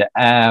opposite.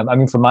 I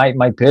mean, for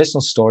my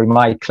personal story,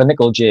 my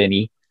clinical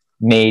journey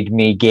made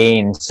me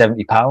gain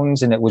 70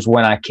 pounds. And it was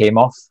when I came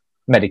off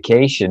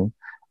medication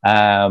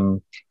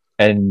and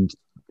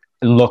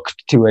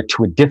looked to a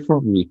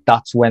different route.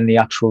 That's when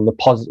the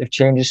positive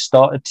changes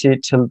started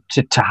to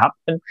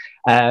happen.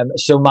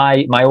 So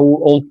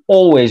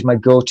always my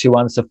go-to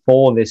answer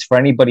for this, for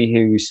anybody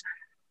who's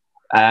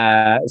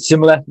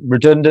similar,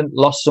 redundant,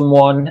 lost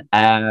someone,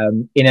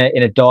 in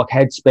a dark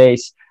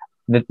headspace,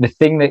 the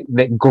thing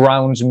that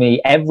grounds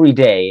me every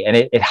day, and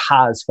it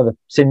has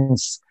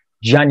since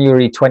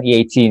January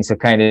 2018, so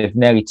kind of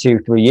nearly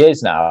 2-3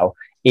 years now,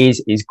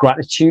 is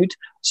gratitude.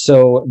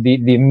 So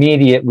the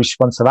immediate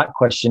response to that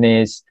question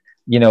is,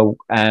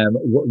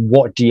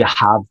 what do you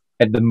have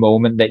at the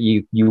moment that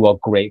you are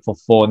grateful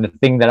for? And the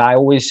thing that I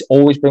always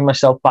bring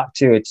myself back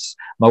to, it's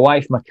my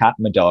wife, my cat,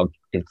 my dog.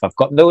 If I've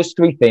got those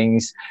three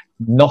things,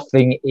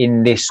 nothing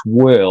in this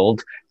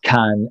world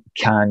can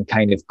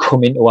kind of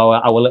come into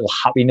our little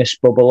happiness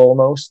bubble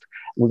almost.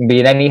 We can be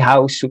in any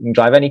house, we can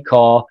drive any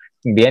car,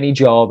 it can be any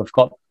job. I've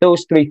got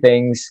those three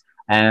things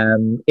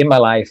in my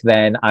life,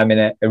 then I'm in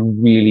a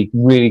really,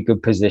 really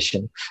good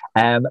position.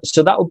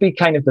 So that would be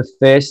kind of the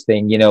first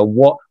thing,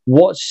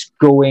 what's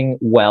going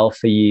well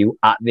for you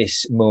at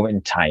this moment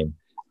in time?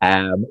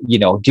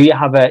 Do you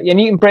have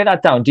and you can break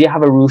that down. Do you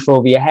have a roof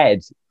over your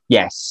head?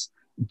 Yes.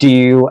 Do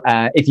you,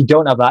 if you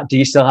don't have that, do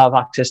you still have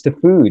access to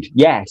food?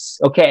 Yes.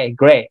 Okay,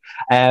 great.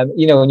 And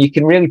you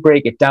can really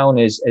break it down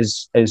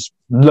as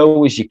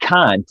low as you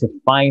can to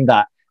find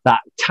that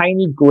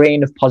tiny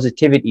grain of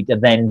positivity to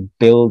then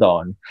build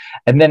on.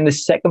 And then the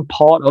second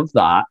part of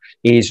that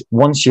is,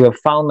 once you have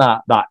found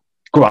that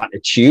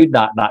gratitude,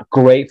 that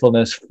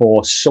gratefulness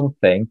for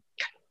something,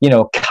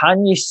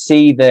 can you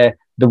see the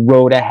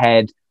road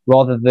ahead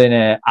rather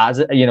than as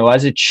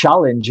a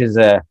challenge, as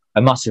a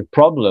massive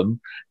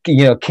problem?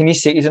 Can you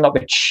see it as an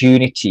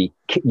opportunity?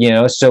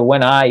 So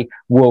when I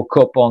woke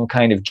up on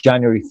kind of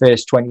January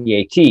 1st,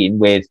 2018,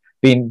 with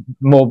being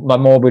my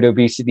morbid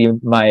obesity,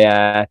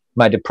 my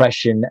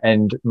depression,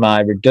 and my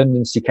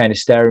redundancy kind of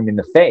staring me in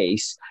the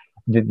face,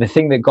 the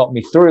thing that got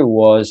me through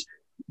was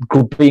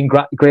being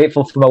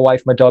grateful for my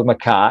wife, my dog, my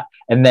cat,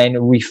 and then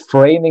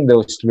reframing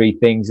those three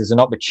things as an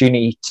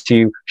opportunity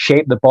to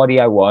shape the body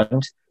I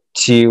want,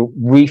 to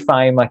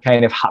refine my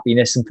kind of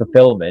happiness and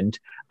fulfillment,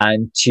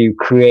 and to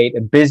create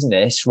a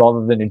business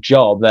rather than a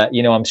job that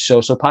I'm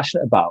so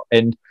passionate about.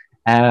 And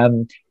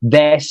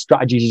their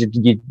strategies,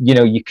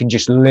 you can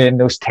just learn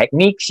those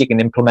techniques, you can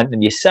implement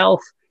them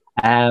yourself,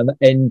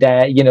 that's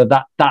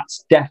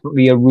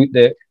definitely a route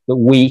that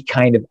we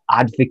kind of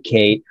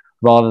advocate,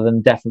 rather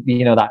than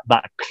definitely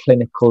that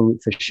clinical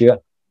route, for sure.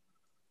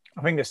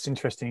 I think it's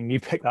interesting you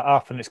pick that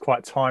up, and it's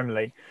quite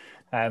timely.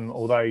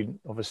 Although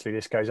obviously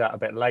this goes out a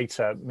bit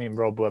later, me and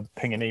Rob were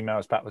pinging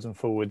emails backwards and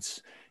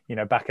forwards,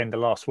 back end of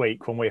last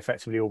week, when we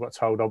effectively all got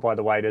told, oh, by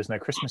the way, there's no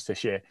Christmas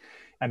this year.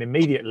 And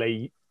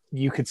immediately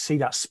you could see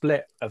that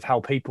split of how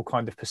people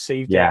kind of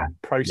perceived Yeah,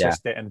 it,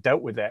 processed it, and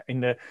dealt with it.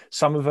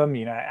 Some of them,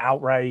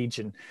 outrage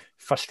and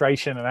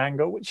frustration and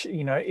anger, which,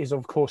 is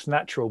of course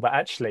natural, but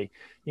actually,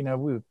 we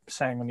were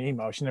saying on the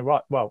emails,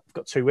 right, well, I've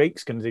got 2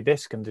 weeks, going to do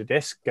this, going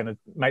to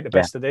make the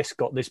best of this,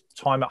 got this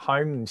time at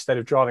home instead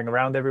of driving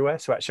around everywhere.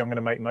 So actually I'm going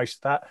to make most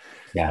of that.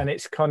 Yeah. And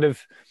it's kind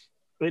of,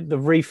 the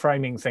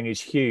reframing thing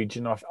is huge.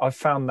 And I've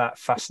found that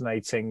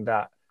fascinating,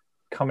 that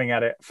coming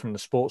at it from the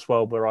sports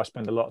world where I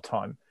spend a lot of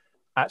time,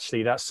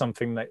 actually that's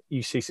something that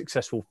you see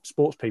successful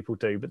sports people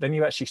do, but then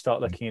you actually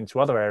start looking into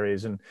other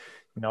areas. And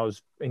I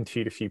was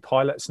interviewed a few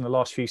pilots in the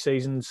last few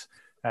seasons,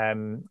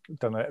 done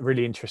a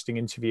really interesting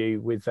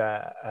interview with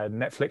a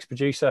Netflix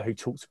producer who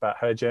talked about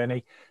her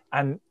journey,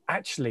 and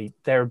actually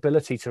their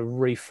ability to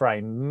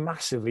reframe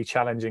massively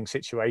challenging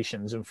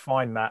situations and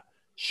find that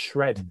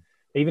shred,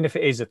 even if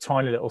it is a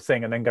tiny little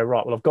thing, and then go,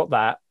 right, well, I've got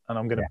that and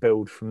I'm going to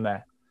build from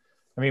there.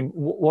 I mean,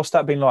 what's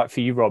that been like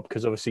for you, Rob?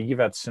 Because obviously you've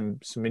had some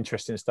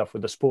interesting stuff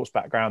with the sports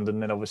background,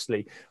 and then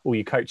obviously all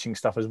your coaching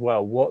stuff as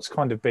well. What's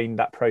kind of been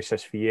that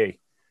process for you?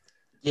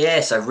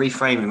 Yeah, so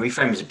reframing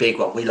is a big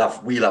one. We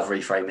love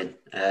reframing.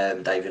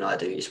 Dave and I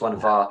do. It's one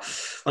of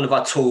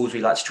our tools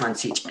we like to try and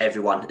teach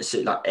everyone. It's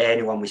like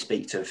anyone we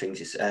speak to and things.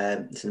 It's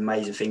an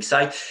amazing thing.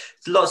 So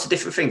lots of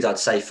different things I'd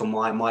say for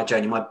my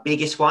journey. My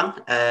biggest one,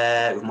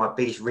 my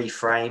biggest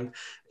reframe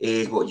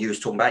is what you was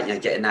talking about.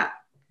 Getting that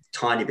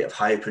tiny bit of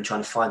hope and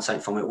trying to find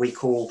something from it.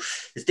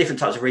 There's different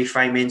types of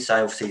reframing.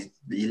 So obviously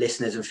the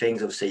listeners and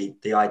things, obviously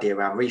the idea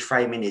around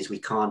reframing is we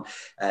can't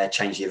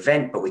change the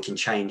event, but we can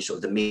change sort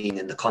of the meaning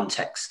and the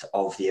context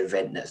of the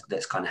event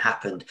that's kind of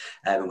happened,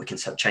 and we can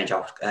sort of change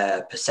our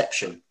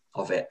perception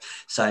of it.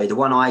 So the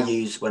one I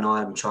use when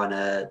I'm trying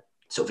to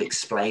sort of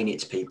explain it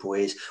to people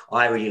is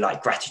I really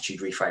like gratitude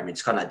reframing.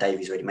 It's kind of like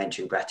Davey's already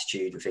mentioned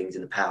gratitude and things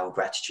and the power of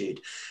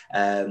gratitude.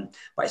 But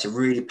it's a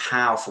really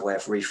powerful way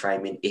of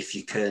reframing if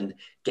you can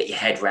get your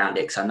head around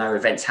it. Because I know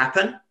events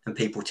happen and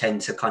people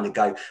tend to kind of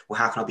go, well,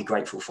 how can I be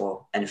grateful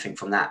for anything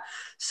from that?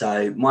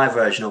 So my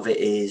version of it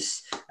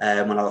is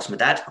when I lost my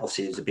dad.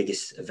 Obviously, it was the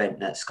biggest event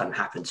that's kind of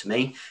happened to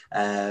me.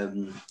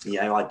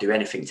 I'd do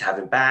anything to have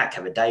him back,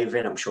 have a day with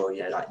him. I'm sure,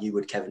 like you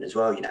would, Kevin, as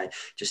well,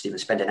 just even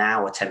spend an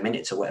hour, 10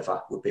 minutes or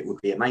whatever would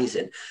be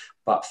amazing.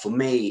 But for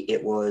me,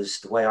 it was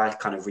the way I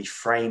kind of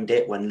reframed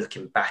it when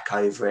looking back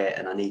over it.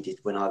 And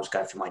when I was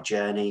going through my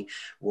journey,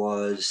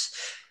 was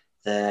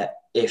that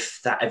if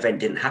that event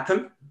didn't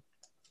happen,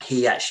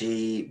 he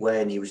actually,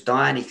 when he was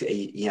dying,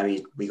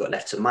 we got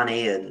left some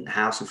money and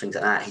house and things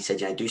like that. He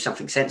said, do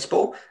something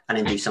sensible and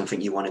then do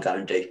something you want to go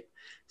and do.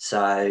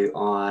 So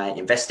I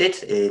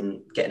invested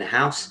in getting a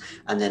house,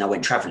 and then I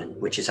went traveling,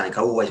 which is something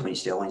I always wanted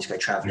to do. I wanted to go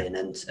traveling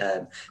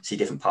and see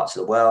different parts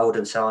of the world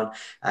and so on.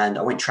 And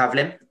I went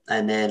traveling,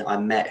 and then I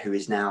met who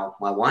is now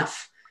my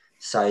wife.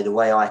 So the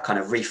way I kind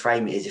of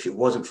reframe it is, if it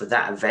wasn't for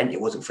that event, it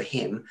wasn't for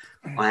him,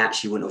 I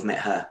actually wouldn't have met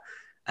her.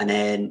 And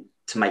then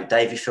to make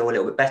Davey feel a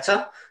little bit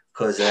better,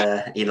 because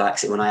he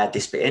likes it when I add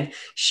this bit in,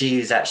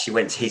 she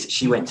went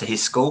to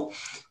his school.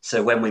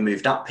 So when we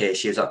moved up here,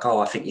 she was like, oh,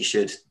 I think you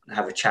should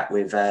have a chat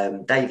with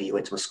Davey. He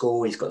went to my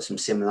school. He's got some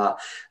similar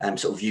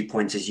sort of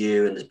viewpoints as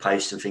you and the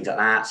posts and things like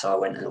that. So I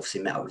went and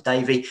obviously met up with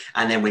Davey,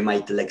 and then we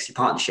made the Legacy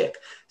Partnership.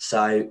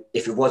 So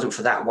if it wasn't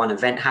for that one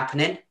event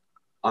happening,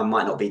 I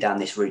might not be down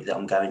this route that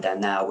I'm going down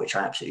now, which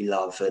I absolutely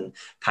love and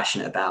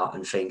passionate about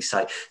and things.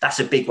 So that's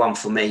a big one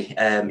for me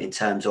in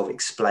terms of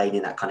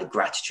explaining that kind of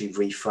gratitude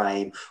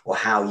reframe, or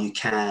how you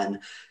can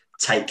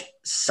take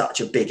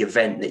such a big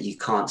event that you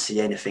can't see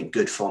anything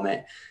good from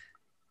it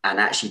and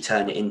actually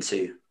turn it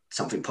into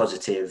something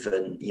positive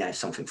and,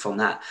 something from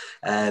that.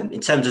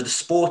 In terms of the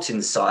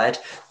sporting side,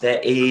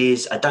 there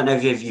is, I don't know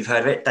if you've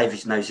heard of it.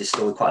 David knows this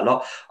story quite a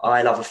lot.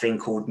 I love a thing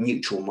called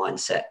neutral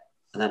mindset.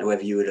 I don't know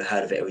whether you would have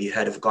heard of it, or you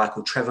heard of a guy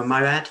called Trevor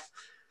Moad.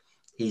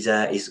 He's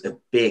a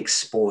big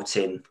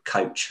sporting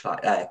coach,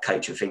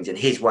 coach of things. And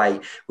his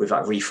way with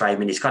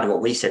reframing is kind of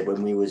what we said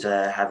when we was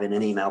having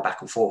an email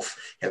back and forth.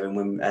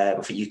 When I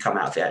think you come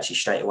out of it actually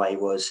straight away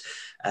was,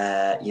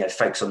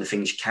 focus on the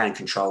things you can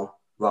control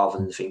rather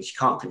than the things you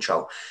can't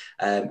control.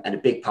 And a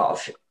big part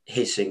of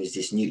his thing is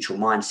this neutral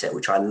mindset,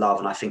 which I love,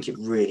 and I think it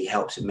really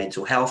helps with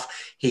mental health.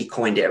 He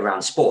coined it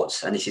around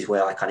sports, and this is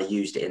where I kind of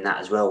used it in that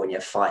as well. When you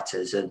have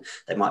fighters and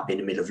they might be in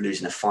the middle of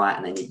losing a fight,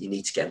 and then you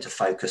need to get them to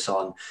focus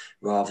on,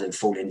 rather than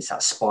falling into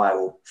that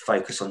spiral,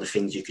 focus on the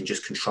things you can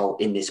just control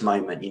in this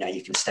moment.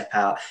 You can step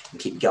out and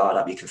keep guard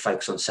up, you can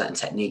focus on certain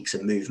techniques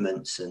and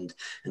movements and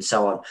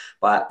so on.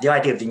 But the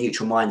idea of the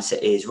neutral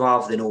mindset is,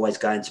 rather than always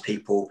going to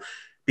people,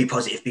 be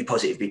positive, be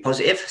positive, be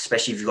positive,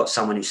 especially if you've got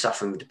someone who's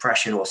suffering with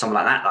depression or something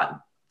like that, like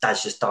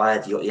Dad's just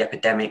died, you got the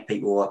epidemic,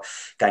 people are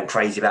going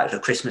crazy about the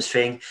Christmas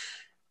thing,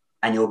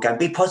 and you're going,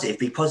 be positive,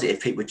 be positive.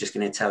 People are just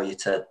going to tell you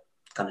to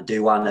kind of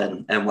do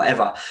one and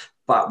whatever.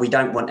 But we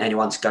don't want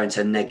anyone to go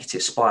into a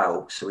negative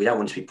spiral. So we don't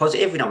want to be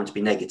positive, we don't want to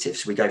be negative.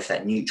 So we go for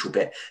that neutral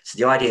bit. So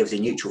the idea of the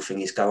neutral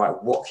thing is, go,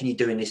 right, what can you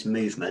do in this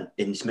moment?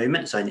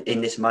 So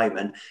in this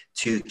moment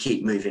to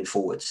keep moving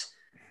forwards?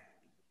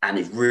 And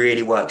it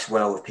really works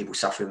well with people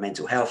suffering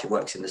mental health. It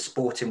works in the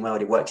sporting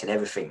world. It works in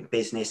everything,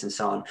 business and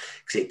so on.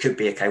 Because it could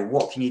be, okay,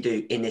 what can you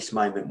do in this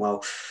moment?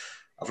 Well,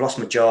 I've lost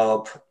my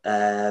job.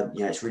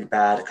 It's really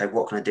bad. Okay,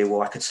 what can I do?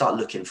 Well, I could start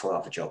looking for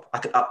another job. I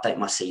could update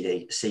my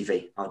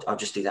CV. I'll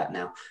just do that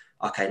now.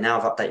 Okay, now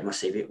I've updated my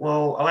CV.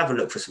 Well, I'll have a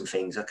look for some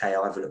things. Okay,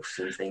 I'll have a look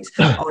for some things.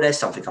 Oh, there's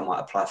something I might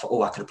apply for.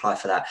 Oh, I could apply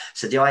for that.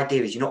 So the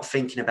idea is you're not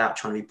thinking about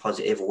trying to be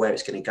positive or where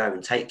it's going to go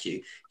and take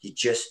you. You're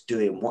just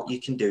doing what you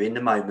can do in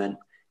the moment,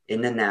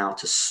 in the now,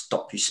 to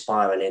stop you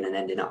spiraling and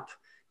ending up,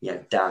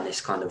 down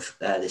this kind of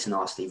this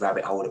nasty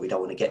rabbit hole that we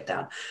don't want to get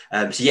down.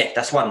 So yeah,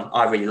 that's one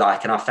I really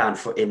like, and I found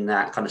in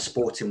that kind of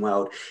sporting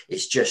world,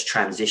 it's just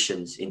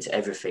transitions into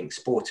everything: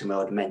 sporting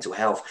world, mental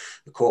health,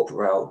 the corporate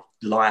world,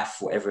 life,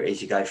 whatever it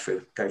is you go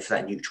for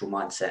that neutral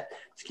mindset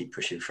to keep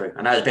pushing through.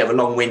 I know it's a bit of a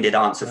long-winded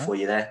answer for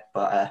you there,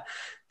 but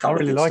I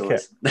really like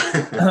it.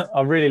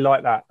 I really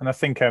like that, and I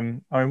think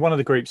one of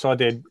the groups I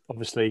did,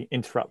 obviously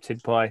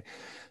interrupted by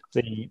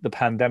the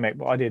pandemic,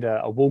 but I did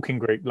a walking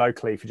group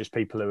locally for just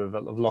people who have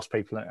lost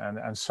people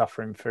and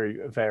suffering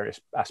through various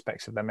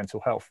aspects of their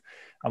mental health.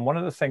 And one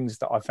of the things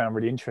that I found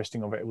really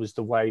interesting of it was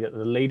the way that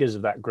the leaders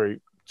of that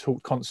group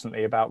talked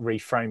constantly about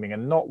reframing,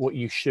 and not what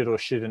you should or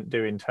shouldn't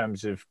do in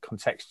terms of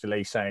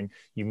contextually saying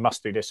you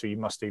must do this or you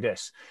must do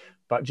this,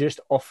 but just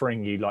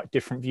offering you like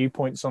different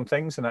viewpoints on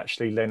things and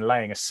actually then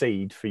laying a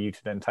seed for you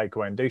to then take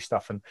away and do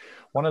stuff. And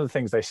one of the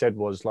things they said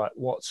was like,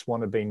 what's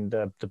one of been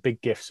the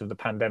big gifts of the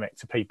pandemic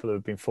to people who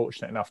have been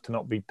fortunate enough to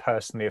not be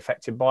personally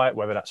affected by it,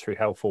 whether that's through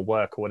health or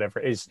work or whatever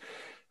it is.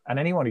 And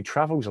anyone who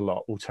travels a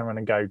lot will turn around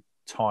and go,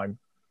 time,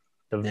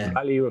 the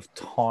value of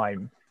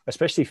time,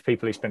 especially for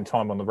people who spend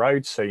time on the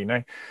road. So,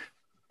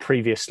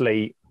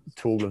 previously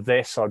to all of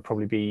this, I'd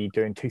probably be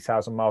doing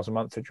 2,000 miles a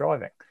month of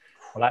driving.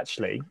 Well,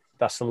 actually,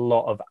 that's a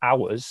lot of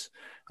hours.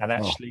 And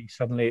actually,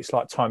 suddenly it's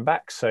like time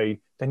back. So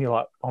then you're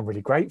like, I'm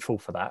really grateful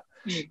for that.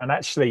 And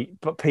actually,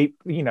 but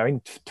people,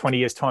 in 20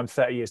 years time,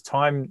 30 years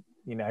time,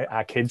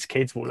 our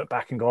kids will look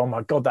back and go, oh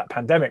my God, that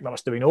pandemic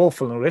must have been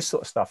awful and all this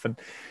sort of stuff. And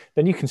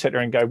then you can sit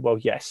there and go, well,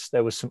 yes,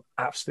 there was some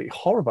absolutely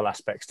horrible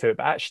aspects to it,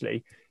 but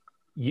actually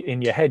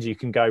in your head, you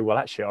can go, well,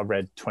 actually, I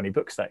read 20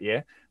 books that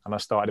year and I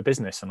started a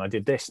business and I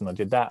did this and I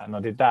did that and I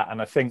did that.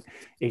 And I think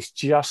it's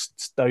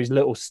just those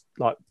little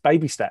like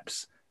baby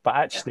steps, but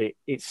actually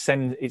it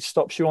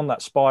stops you on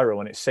that spiral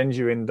and it sends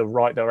you in the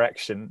right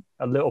direction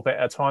a little bit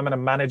at a time in a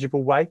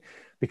manageable way.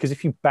 Because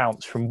if you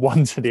bounce from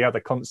one to the other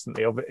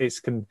constantly, it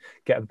can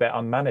get a bit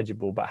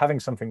unmanageable. But having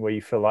something where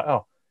you feel like,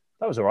 oh,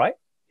 that was all right.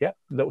 Yeah,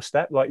 little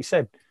step, like you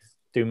said,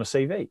 do my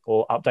CV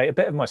or update a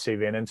bit of my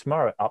CV, and then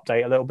tomorrow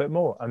update a little bit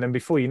more. And then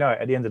before you know it,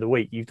 at the end of the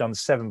week, you've done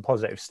 7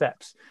 positive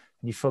steps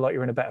and you feel like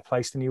you're in a better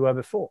place than you were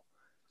before.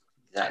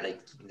 Exactly.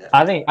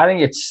 I think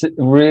it's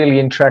really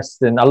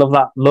interesting. I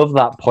love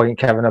that point,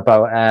 Kevin,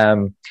 about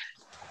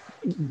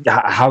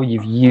how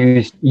you've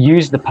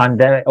used the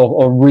pandemic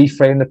or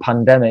reframed the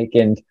pandemic.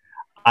 And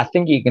I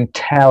think you can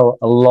tell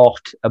a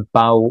lot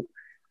about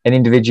an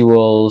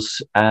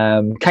individual's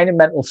kind of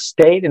mental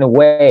state in a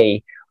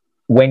way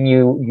when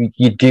you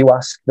do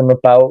ask them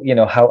about,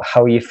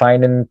 how are you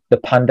finding the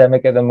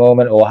pandemic at the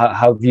moment, or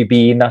how have you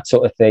been, that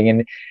sort of thing.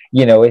 And,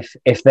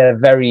 if they're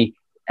very,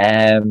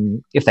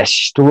 if they're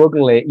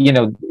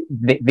struggling,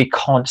 they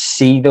can't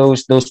see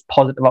those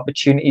positive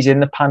opportunities in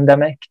the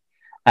pandemic.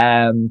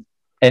 And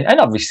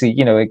obviously,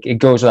 it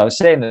goes without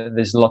saying that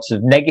there's lots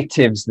of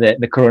negatives that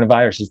the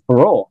coronavirus has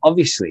brought,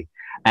 obviously.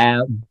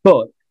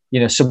 But,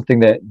 something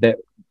that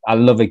I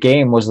love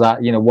again was that,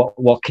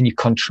 what can you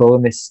control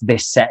in this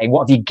setting?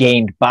 What have you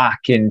gained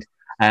back? And,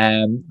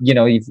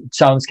 it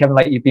sounds, Kevin,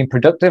 like you've been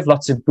productive,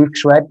 lots of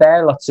books read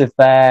there, lots of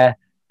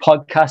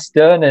podcasts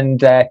done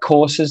and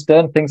courses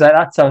done, things like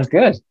that. Sounds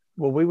good.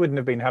 Well, we wouldn't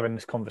have been having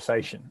this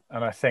conversation.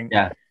 And I think,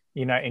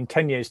 in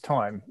 10 years'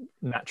 time,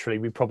 naturally,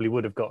 we probably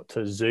would have got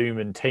to Zoom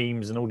and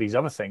Teams and all these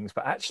other things.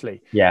 But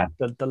actually,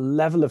 the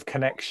level of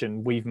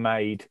connection we've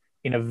made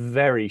in a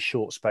very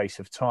short space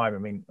of time. I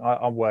mean,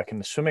 I work in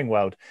the swimming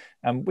world,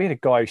 and we had a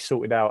guy who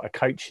sorted out a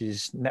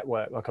coaches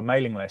network, like a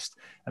mailing list,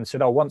 and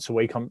said, once a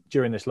week,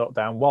 during this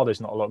lockdown, while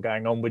there's not a lot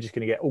going on, we're just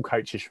going to get all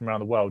coaches from around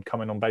the world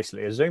coming on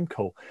basically a Zoom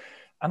call.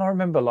 And I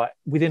remember, like,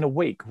 within a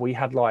week, we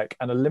had like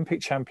an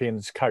Olympic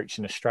champions coach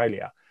in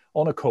Australia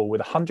on a call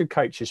with 100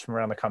 coaches from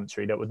around the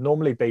country. That would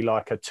normally be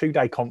like a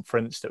 2-day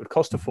conference that would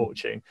cost a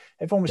fortune.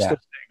 Everyone was still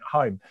staying at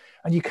home,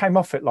 and you came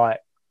off it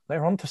like,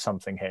 they're onto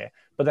something here.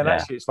 But then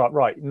actually it's like,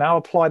 right, now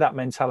apply that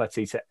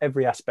mentality to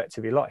every aspect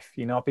of your life.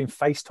 I've been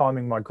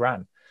FaceTiming my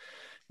gran,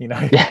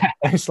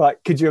 It's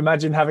like, could you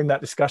imagine having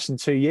that discussion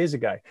 2 years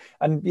ago?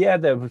 And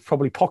there were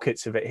probably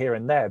pockets of it here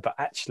and there, but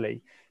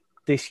actually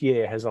this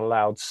year has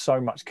allowed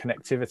so much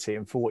connectivity,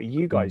 and for what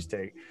you guys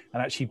do,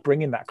 and actually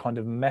bringing that kind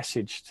of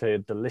message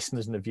to the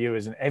listeners and the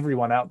viewers and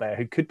everyone out there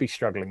who could be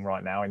struggling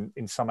right now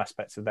in some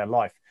aspects of their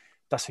life.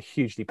 That's a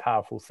hugely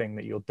powerful thing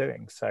that you're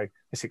doing. So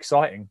it's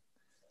exciting.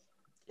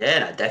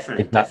 Yeah, no,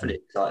 definitely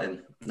exciting.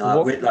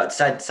 No, like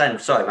saying,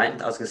 sorry,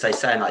 mate. I was going to say,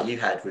 saying like you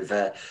had with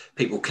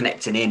people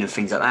connecting in and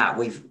things like that.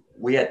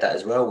 we had that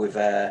as well with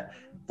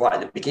right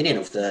at the beginning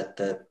of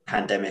the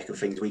pandemic and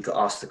things. We got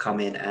asked to come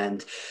in,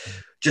 and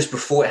just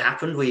before it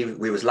happened, we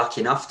was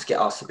lucky enough to get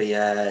asked to be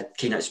a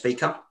keynote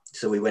speaker.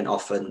 So we went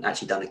off and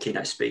actually done a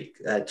keynote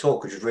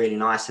talk, which was really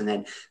nice. And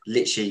then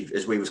literally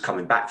as we was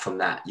coming back from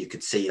that, you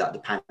could see like the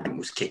pandemic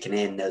was kicking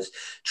in. There's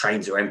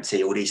trains are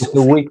empty, all these sort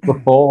of the week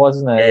before,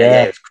 wasn't it?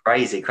 Yeah, it was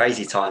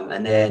crazy time.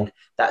 And then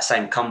that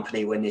same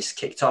company, when this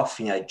kicked off,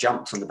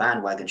 jumped on the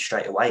bandwagon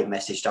straight away,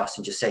 messaged us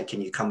and just said, can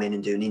you come in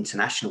and do an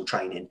international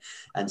training?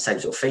 And same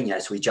sort of thing.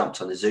 So we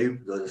jumped on the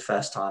Zoom. It was the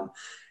first time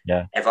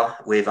ever,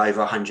 with over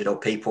 100 odd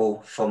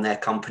people from their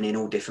company in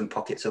all different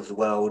pockets of the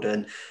world.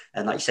 And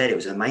like you said, it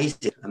was an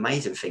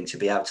amazing thing to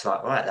be able to like,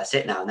 all right, that's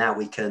it now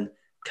we can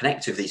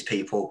connect with these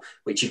people,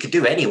 which you could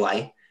do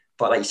anyway.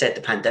 But like you said,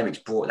 the pandemic's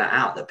brought that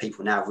out, that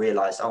people now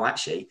realise, oh,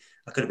 actually,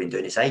 I could have been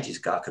doing this ages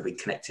ago. I could have been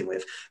connecting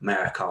with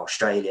America,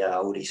 Australia,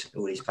 all these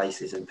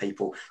places and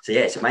people. So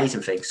yeah, it's an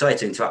amazing thing. Sorry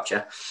to interrupt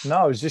you. No,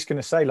 I was just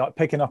going to say, like,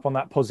 picking up on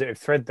that positive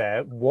thread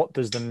there, what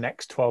does the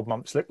next 12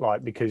 months look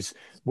like? Because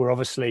we're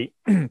obviously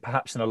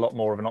perhaps in a lot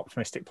more of an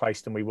optimistic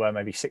place than we were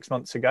maybe 6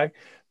 months ago.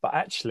 But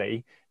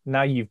actually,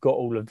 now you've got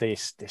all of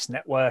this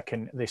network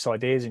and this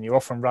ideas, and you're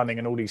off and running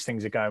and all these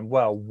things are going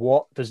well.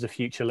 What does the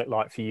future look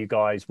like for you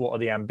guys? What are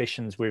the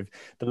ambitions with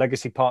the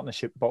legacy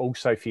partnership, but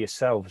also for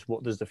yourselves?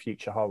 What does the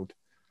future hold?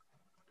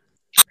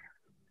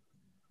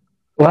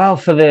 Well,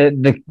 for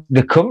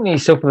the company,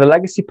 so for the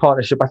legacy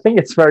partnership, I think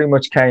it's very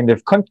much kind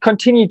of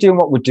continue doing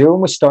what we're doing.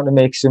 We're starting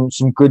to make some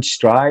good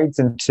strides,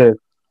 and we're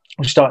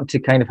starting to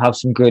kind of have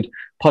some good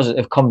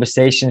positive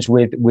conversations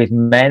with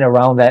men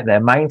around their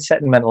mindset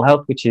and mental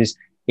health, which is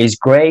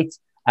great.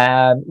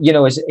 As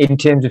in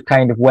terms of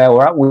kind of where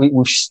we're at,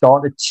 we've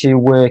started to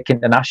work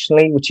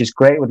internationally, which is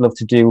great. We'd love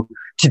to do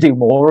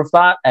more of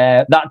that.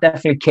 That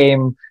definitely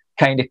came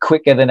kind of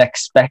quicker than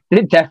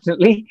expected,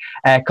 definitely.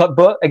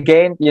 But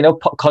again,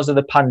 because of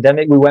the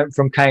pandemic, we went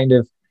from kind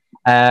of,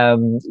 a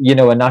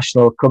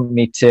national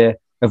company to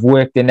have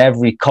worked in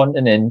every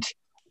continent,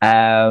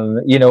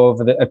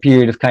 over a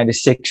period of kind of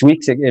 6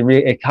 weeks.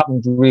 It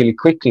happened really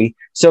quickly.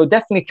 So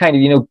definitely kind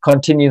of,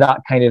 continue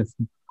that kind of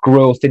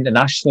growth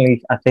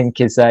internationally, I think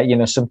is,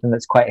 something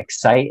that's quite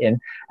exciting,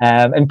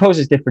 and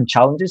poses different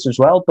challenges as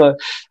well. But,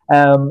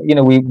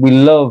 we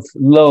love,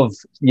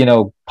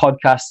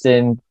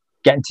 podcasting,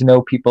 getting to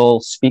know people,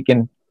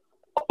 speaking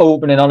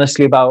open and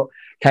honestly about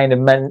kind of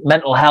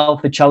mental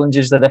health, the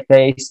challenges that are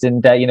faced,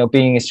 and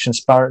being as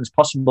transparent as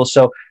possible.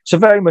 So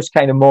very much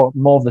kind of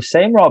more of the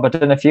same. Rob, I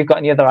don't know if you've got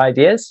any other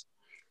ideas.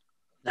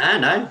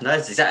 No,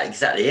 that's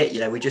exactly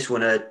it. We just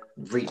want to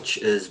reach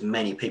as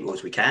many people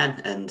as we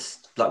can, and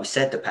like we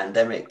said, the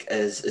pandemic,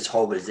 as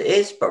horrible as it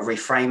is, but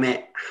reframe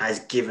it, has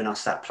given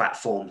us that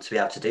platform to be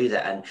able to do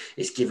that, and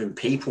it's given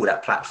people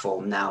that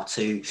platform now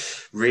to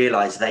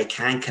realise they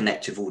can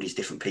connect with all these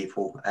different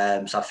people.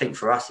 So I think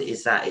for us,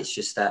 it's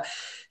just that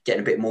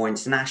getting a bit more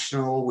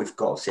international. We've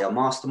got obviously our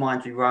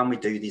masterminds we run. We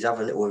do these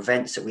other little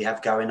events that we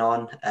have going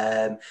on.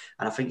 And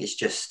I think it's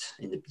just,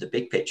 in the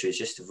big picture, is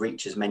just to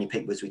reach as many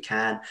people as we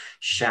can,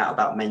 shout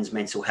about men's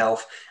mental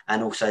health.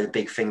 And also the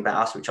big thing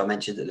about us, which I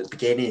mentioned at the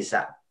beginning, is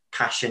that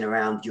passion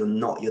around you're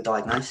not your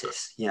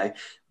diagnosis.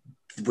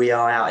 We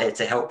are out here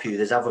to help you.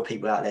 There's other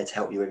people out there to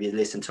help you. Whether you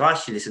listen to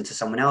us, you listen to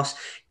someone else,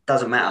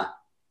 doesn't matter.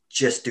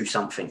 Just do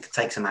something,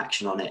 take some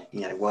action on it,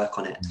 work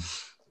on it.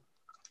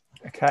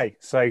 Okay,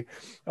 so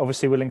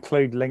obviously we'll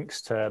include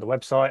links to the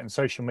website and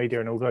social media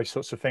and all those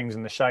sorts of things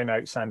in the show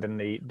notes and in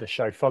the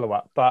show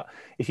follow-up. But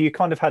if you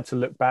kind of had to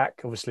look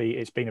back, obviously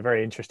it's been a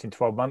very interesting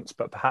 12 months,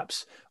 but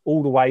perhaps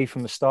all the way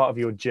from the start of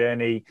your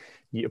journey,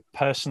 you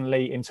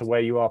personally into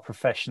where you are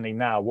professionally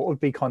now, what would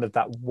be kind of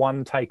that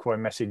one takeaway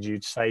message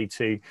you'd say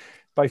to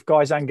both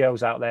guys and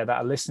girls out there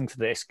that are listening to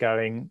this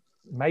going,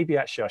 maybe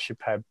actually I should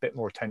pay a bit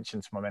more attention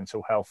to my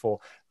mental health, or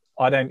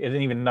I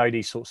didn't even know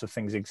these sorts of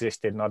things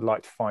existed and I'd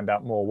like to find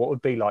out more? What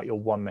would be like your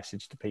one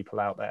message to people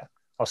out there?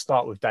 I'll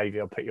start with Davey.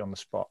 I'll put you on the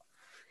spot.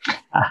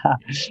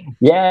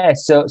 Yeah.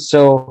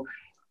 So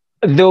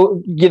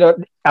though,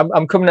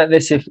 I'm coming at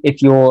this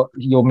if you're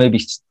maybe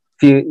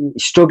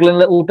struggling a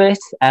little bit,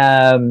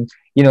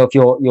 if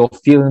you're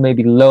feeling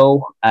maybe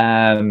low,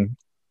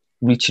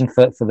 reaching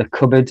for the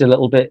cupboard a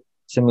little bit,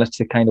 similar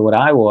to kind of what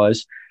I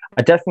was.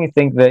 I definitely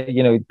think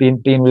that,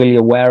 being really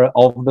aware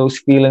of those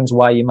feelings,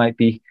 why you might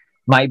be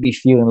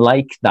feeling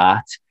like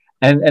that,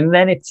 and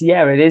then it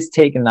is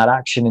taking that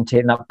action and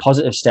taking that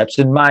positive steps.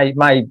 And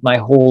my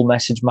whole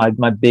message, my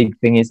big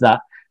thing is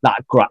that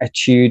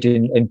gratitude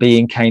and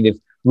being kind of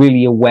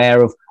really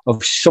aware of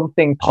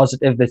something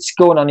positive that's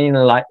going on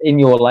in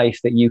your life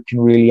that you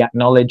can really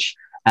acknowledge.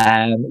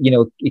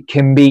 It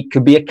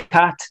could be a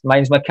cat.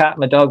 Mine's my cat,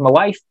 my dog, my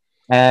wife.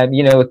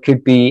 It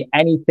could be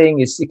anything.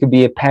 It could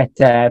be a pet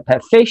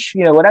fish.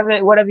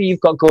 Whatever you've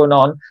got going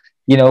on.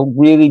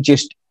 Really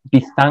just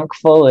be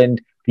thankful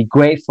and be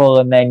grateful,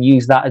 and then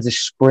use that as a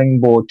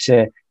springboard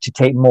to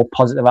take more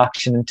positive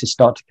action and to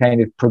start to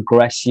kind of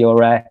progress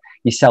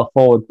yourself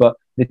forward. But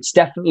it's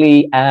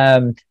definitely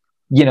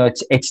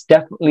it's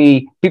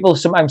definitely, people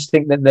sometimes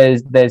think that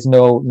there's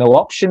no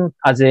option,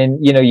 as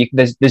in,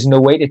 there's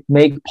no way to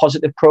make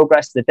positive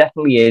progress. There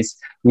definitely is.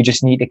 We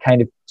just need to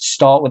kind of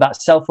start with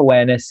that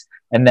self-awareness,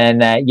 and then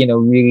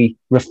really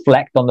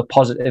reflect on the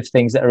positive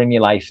things that are in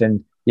your life,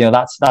 and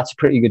that's a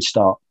pretty good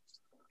start.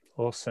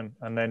 Awesome.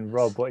 And then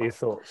Rob, what are your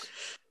thoughts?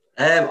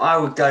 I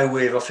would go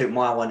with, I think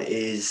my one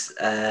is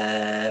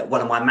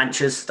one of my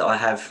mantras that I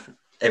have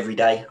every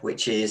day,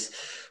 which is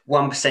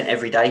 1%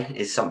 every day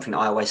is something that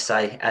I always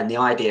say. And the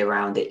idea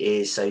around it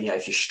is, so,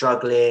 if you're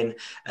struggling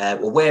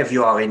or wherever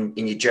you are in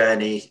your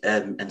journey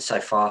and so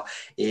far,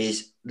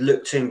 is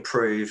look to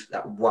improve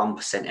that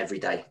 1% every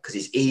day, because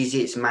it's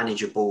easy, it's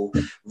manageable,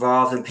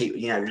 rather than people,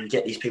 you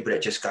get these people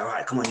that just go,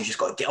 right, come on, you just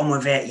got to get on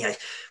with it.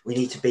 We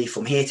need to be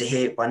from here to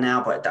here by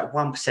now. But that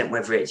 1%,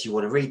 whether it's you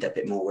want to read that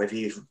bit more, whether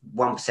you've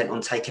 1%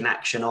 on taking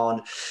action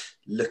on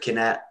looking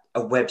at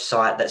a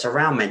website that's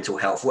around mental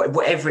health,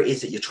 whatever it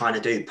is that you're trying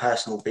to do,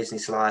 personal,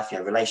 business life,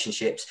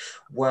 relationships,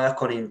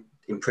 work on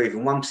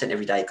improving 1%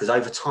 every day. Because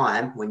over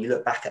time, when you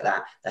look back at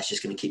that, that's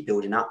just going to keep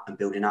building up and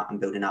building up and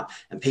building up.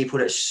 And people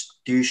that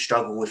do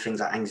struggle with things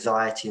like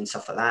anxiety and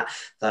stuff like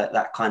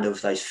that kind of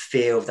those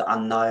fear of the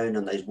unknown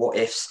and those what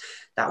ifs,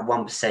 that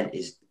 1%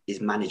 is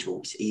manageable.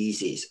 It's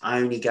easy. It's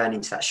only going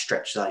into that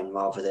stretch zone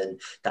rather than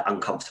that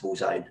uncomfortable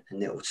zone,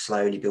 and it will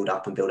slowly build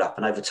up and build up.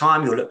 And over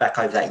time, you'll look back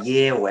over that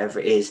year or whatever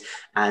it is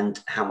and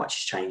how much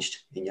has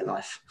changed in your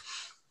life.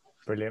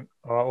 Brilliant.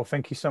 All right. Well,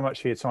 thank you so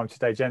much for your time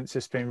today, gents.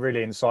 It's been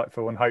really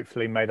insightful and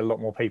hopefully made a lot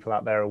more people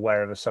out there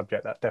aware of a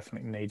subject that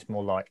definitely needs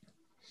more light.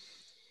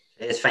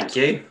 Yes, thank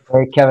you.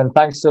 Hey, Kevin,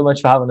 thanks so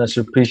much for having us.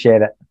 We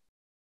appreciate it.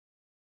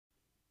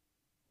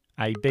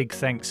 A big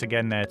thanks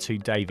again there to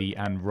Davey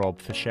and Rob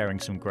for sharing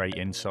some great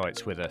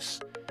insights with us.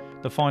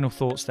 The final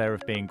thoughts there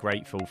of being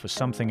grateful for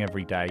something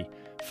every day,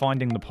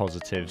 finding the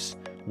positives,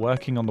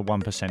 working on the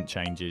 1%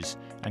 changes,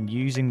 and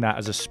using that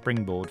as a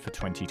springboard for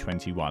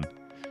 2021.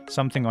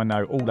 Something I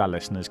know all our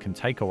listeners can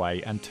take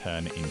away and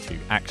turn into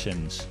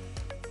actions.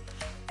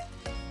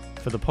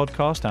 For the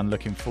podcast and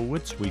looking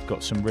forwards, we've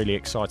got some really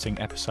exciting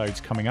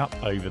episodes coming up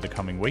over the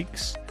coming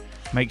weeks.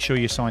 Make sure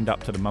you're signed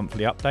up to the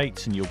monthly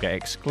updates and you'll get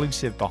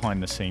exclusive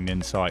behind-the-scene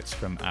insights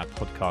from our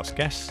podcast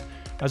guests,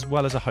 as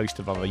well as a host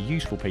of other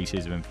useful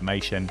pieces of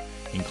information,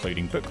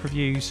 including book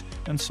reviews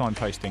and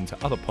signposting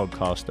to other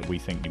podcasts that we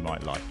think you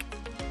might like.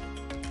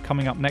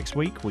 Coming up next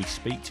week, we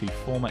speak to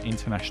former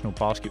international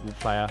basketball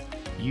player,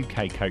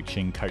 UK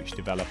coaching coach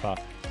developer,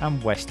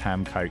 and West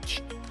Ham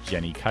coach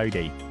Jenny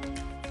Cody.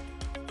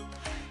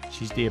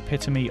 She's the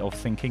epitome of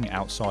thinking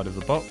outside of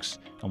the box,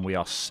 and we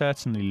are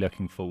certainly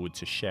looking forward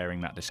to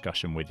sharing that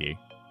discussion with you.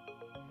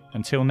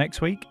 Until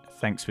next week,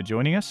 thanks for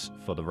joining us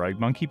for the Rogue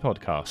Monkey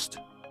Podcast.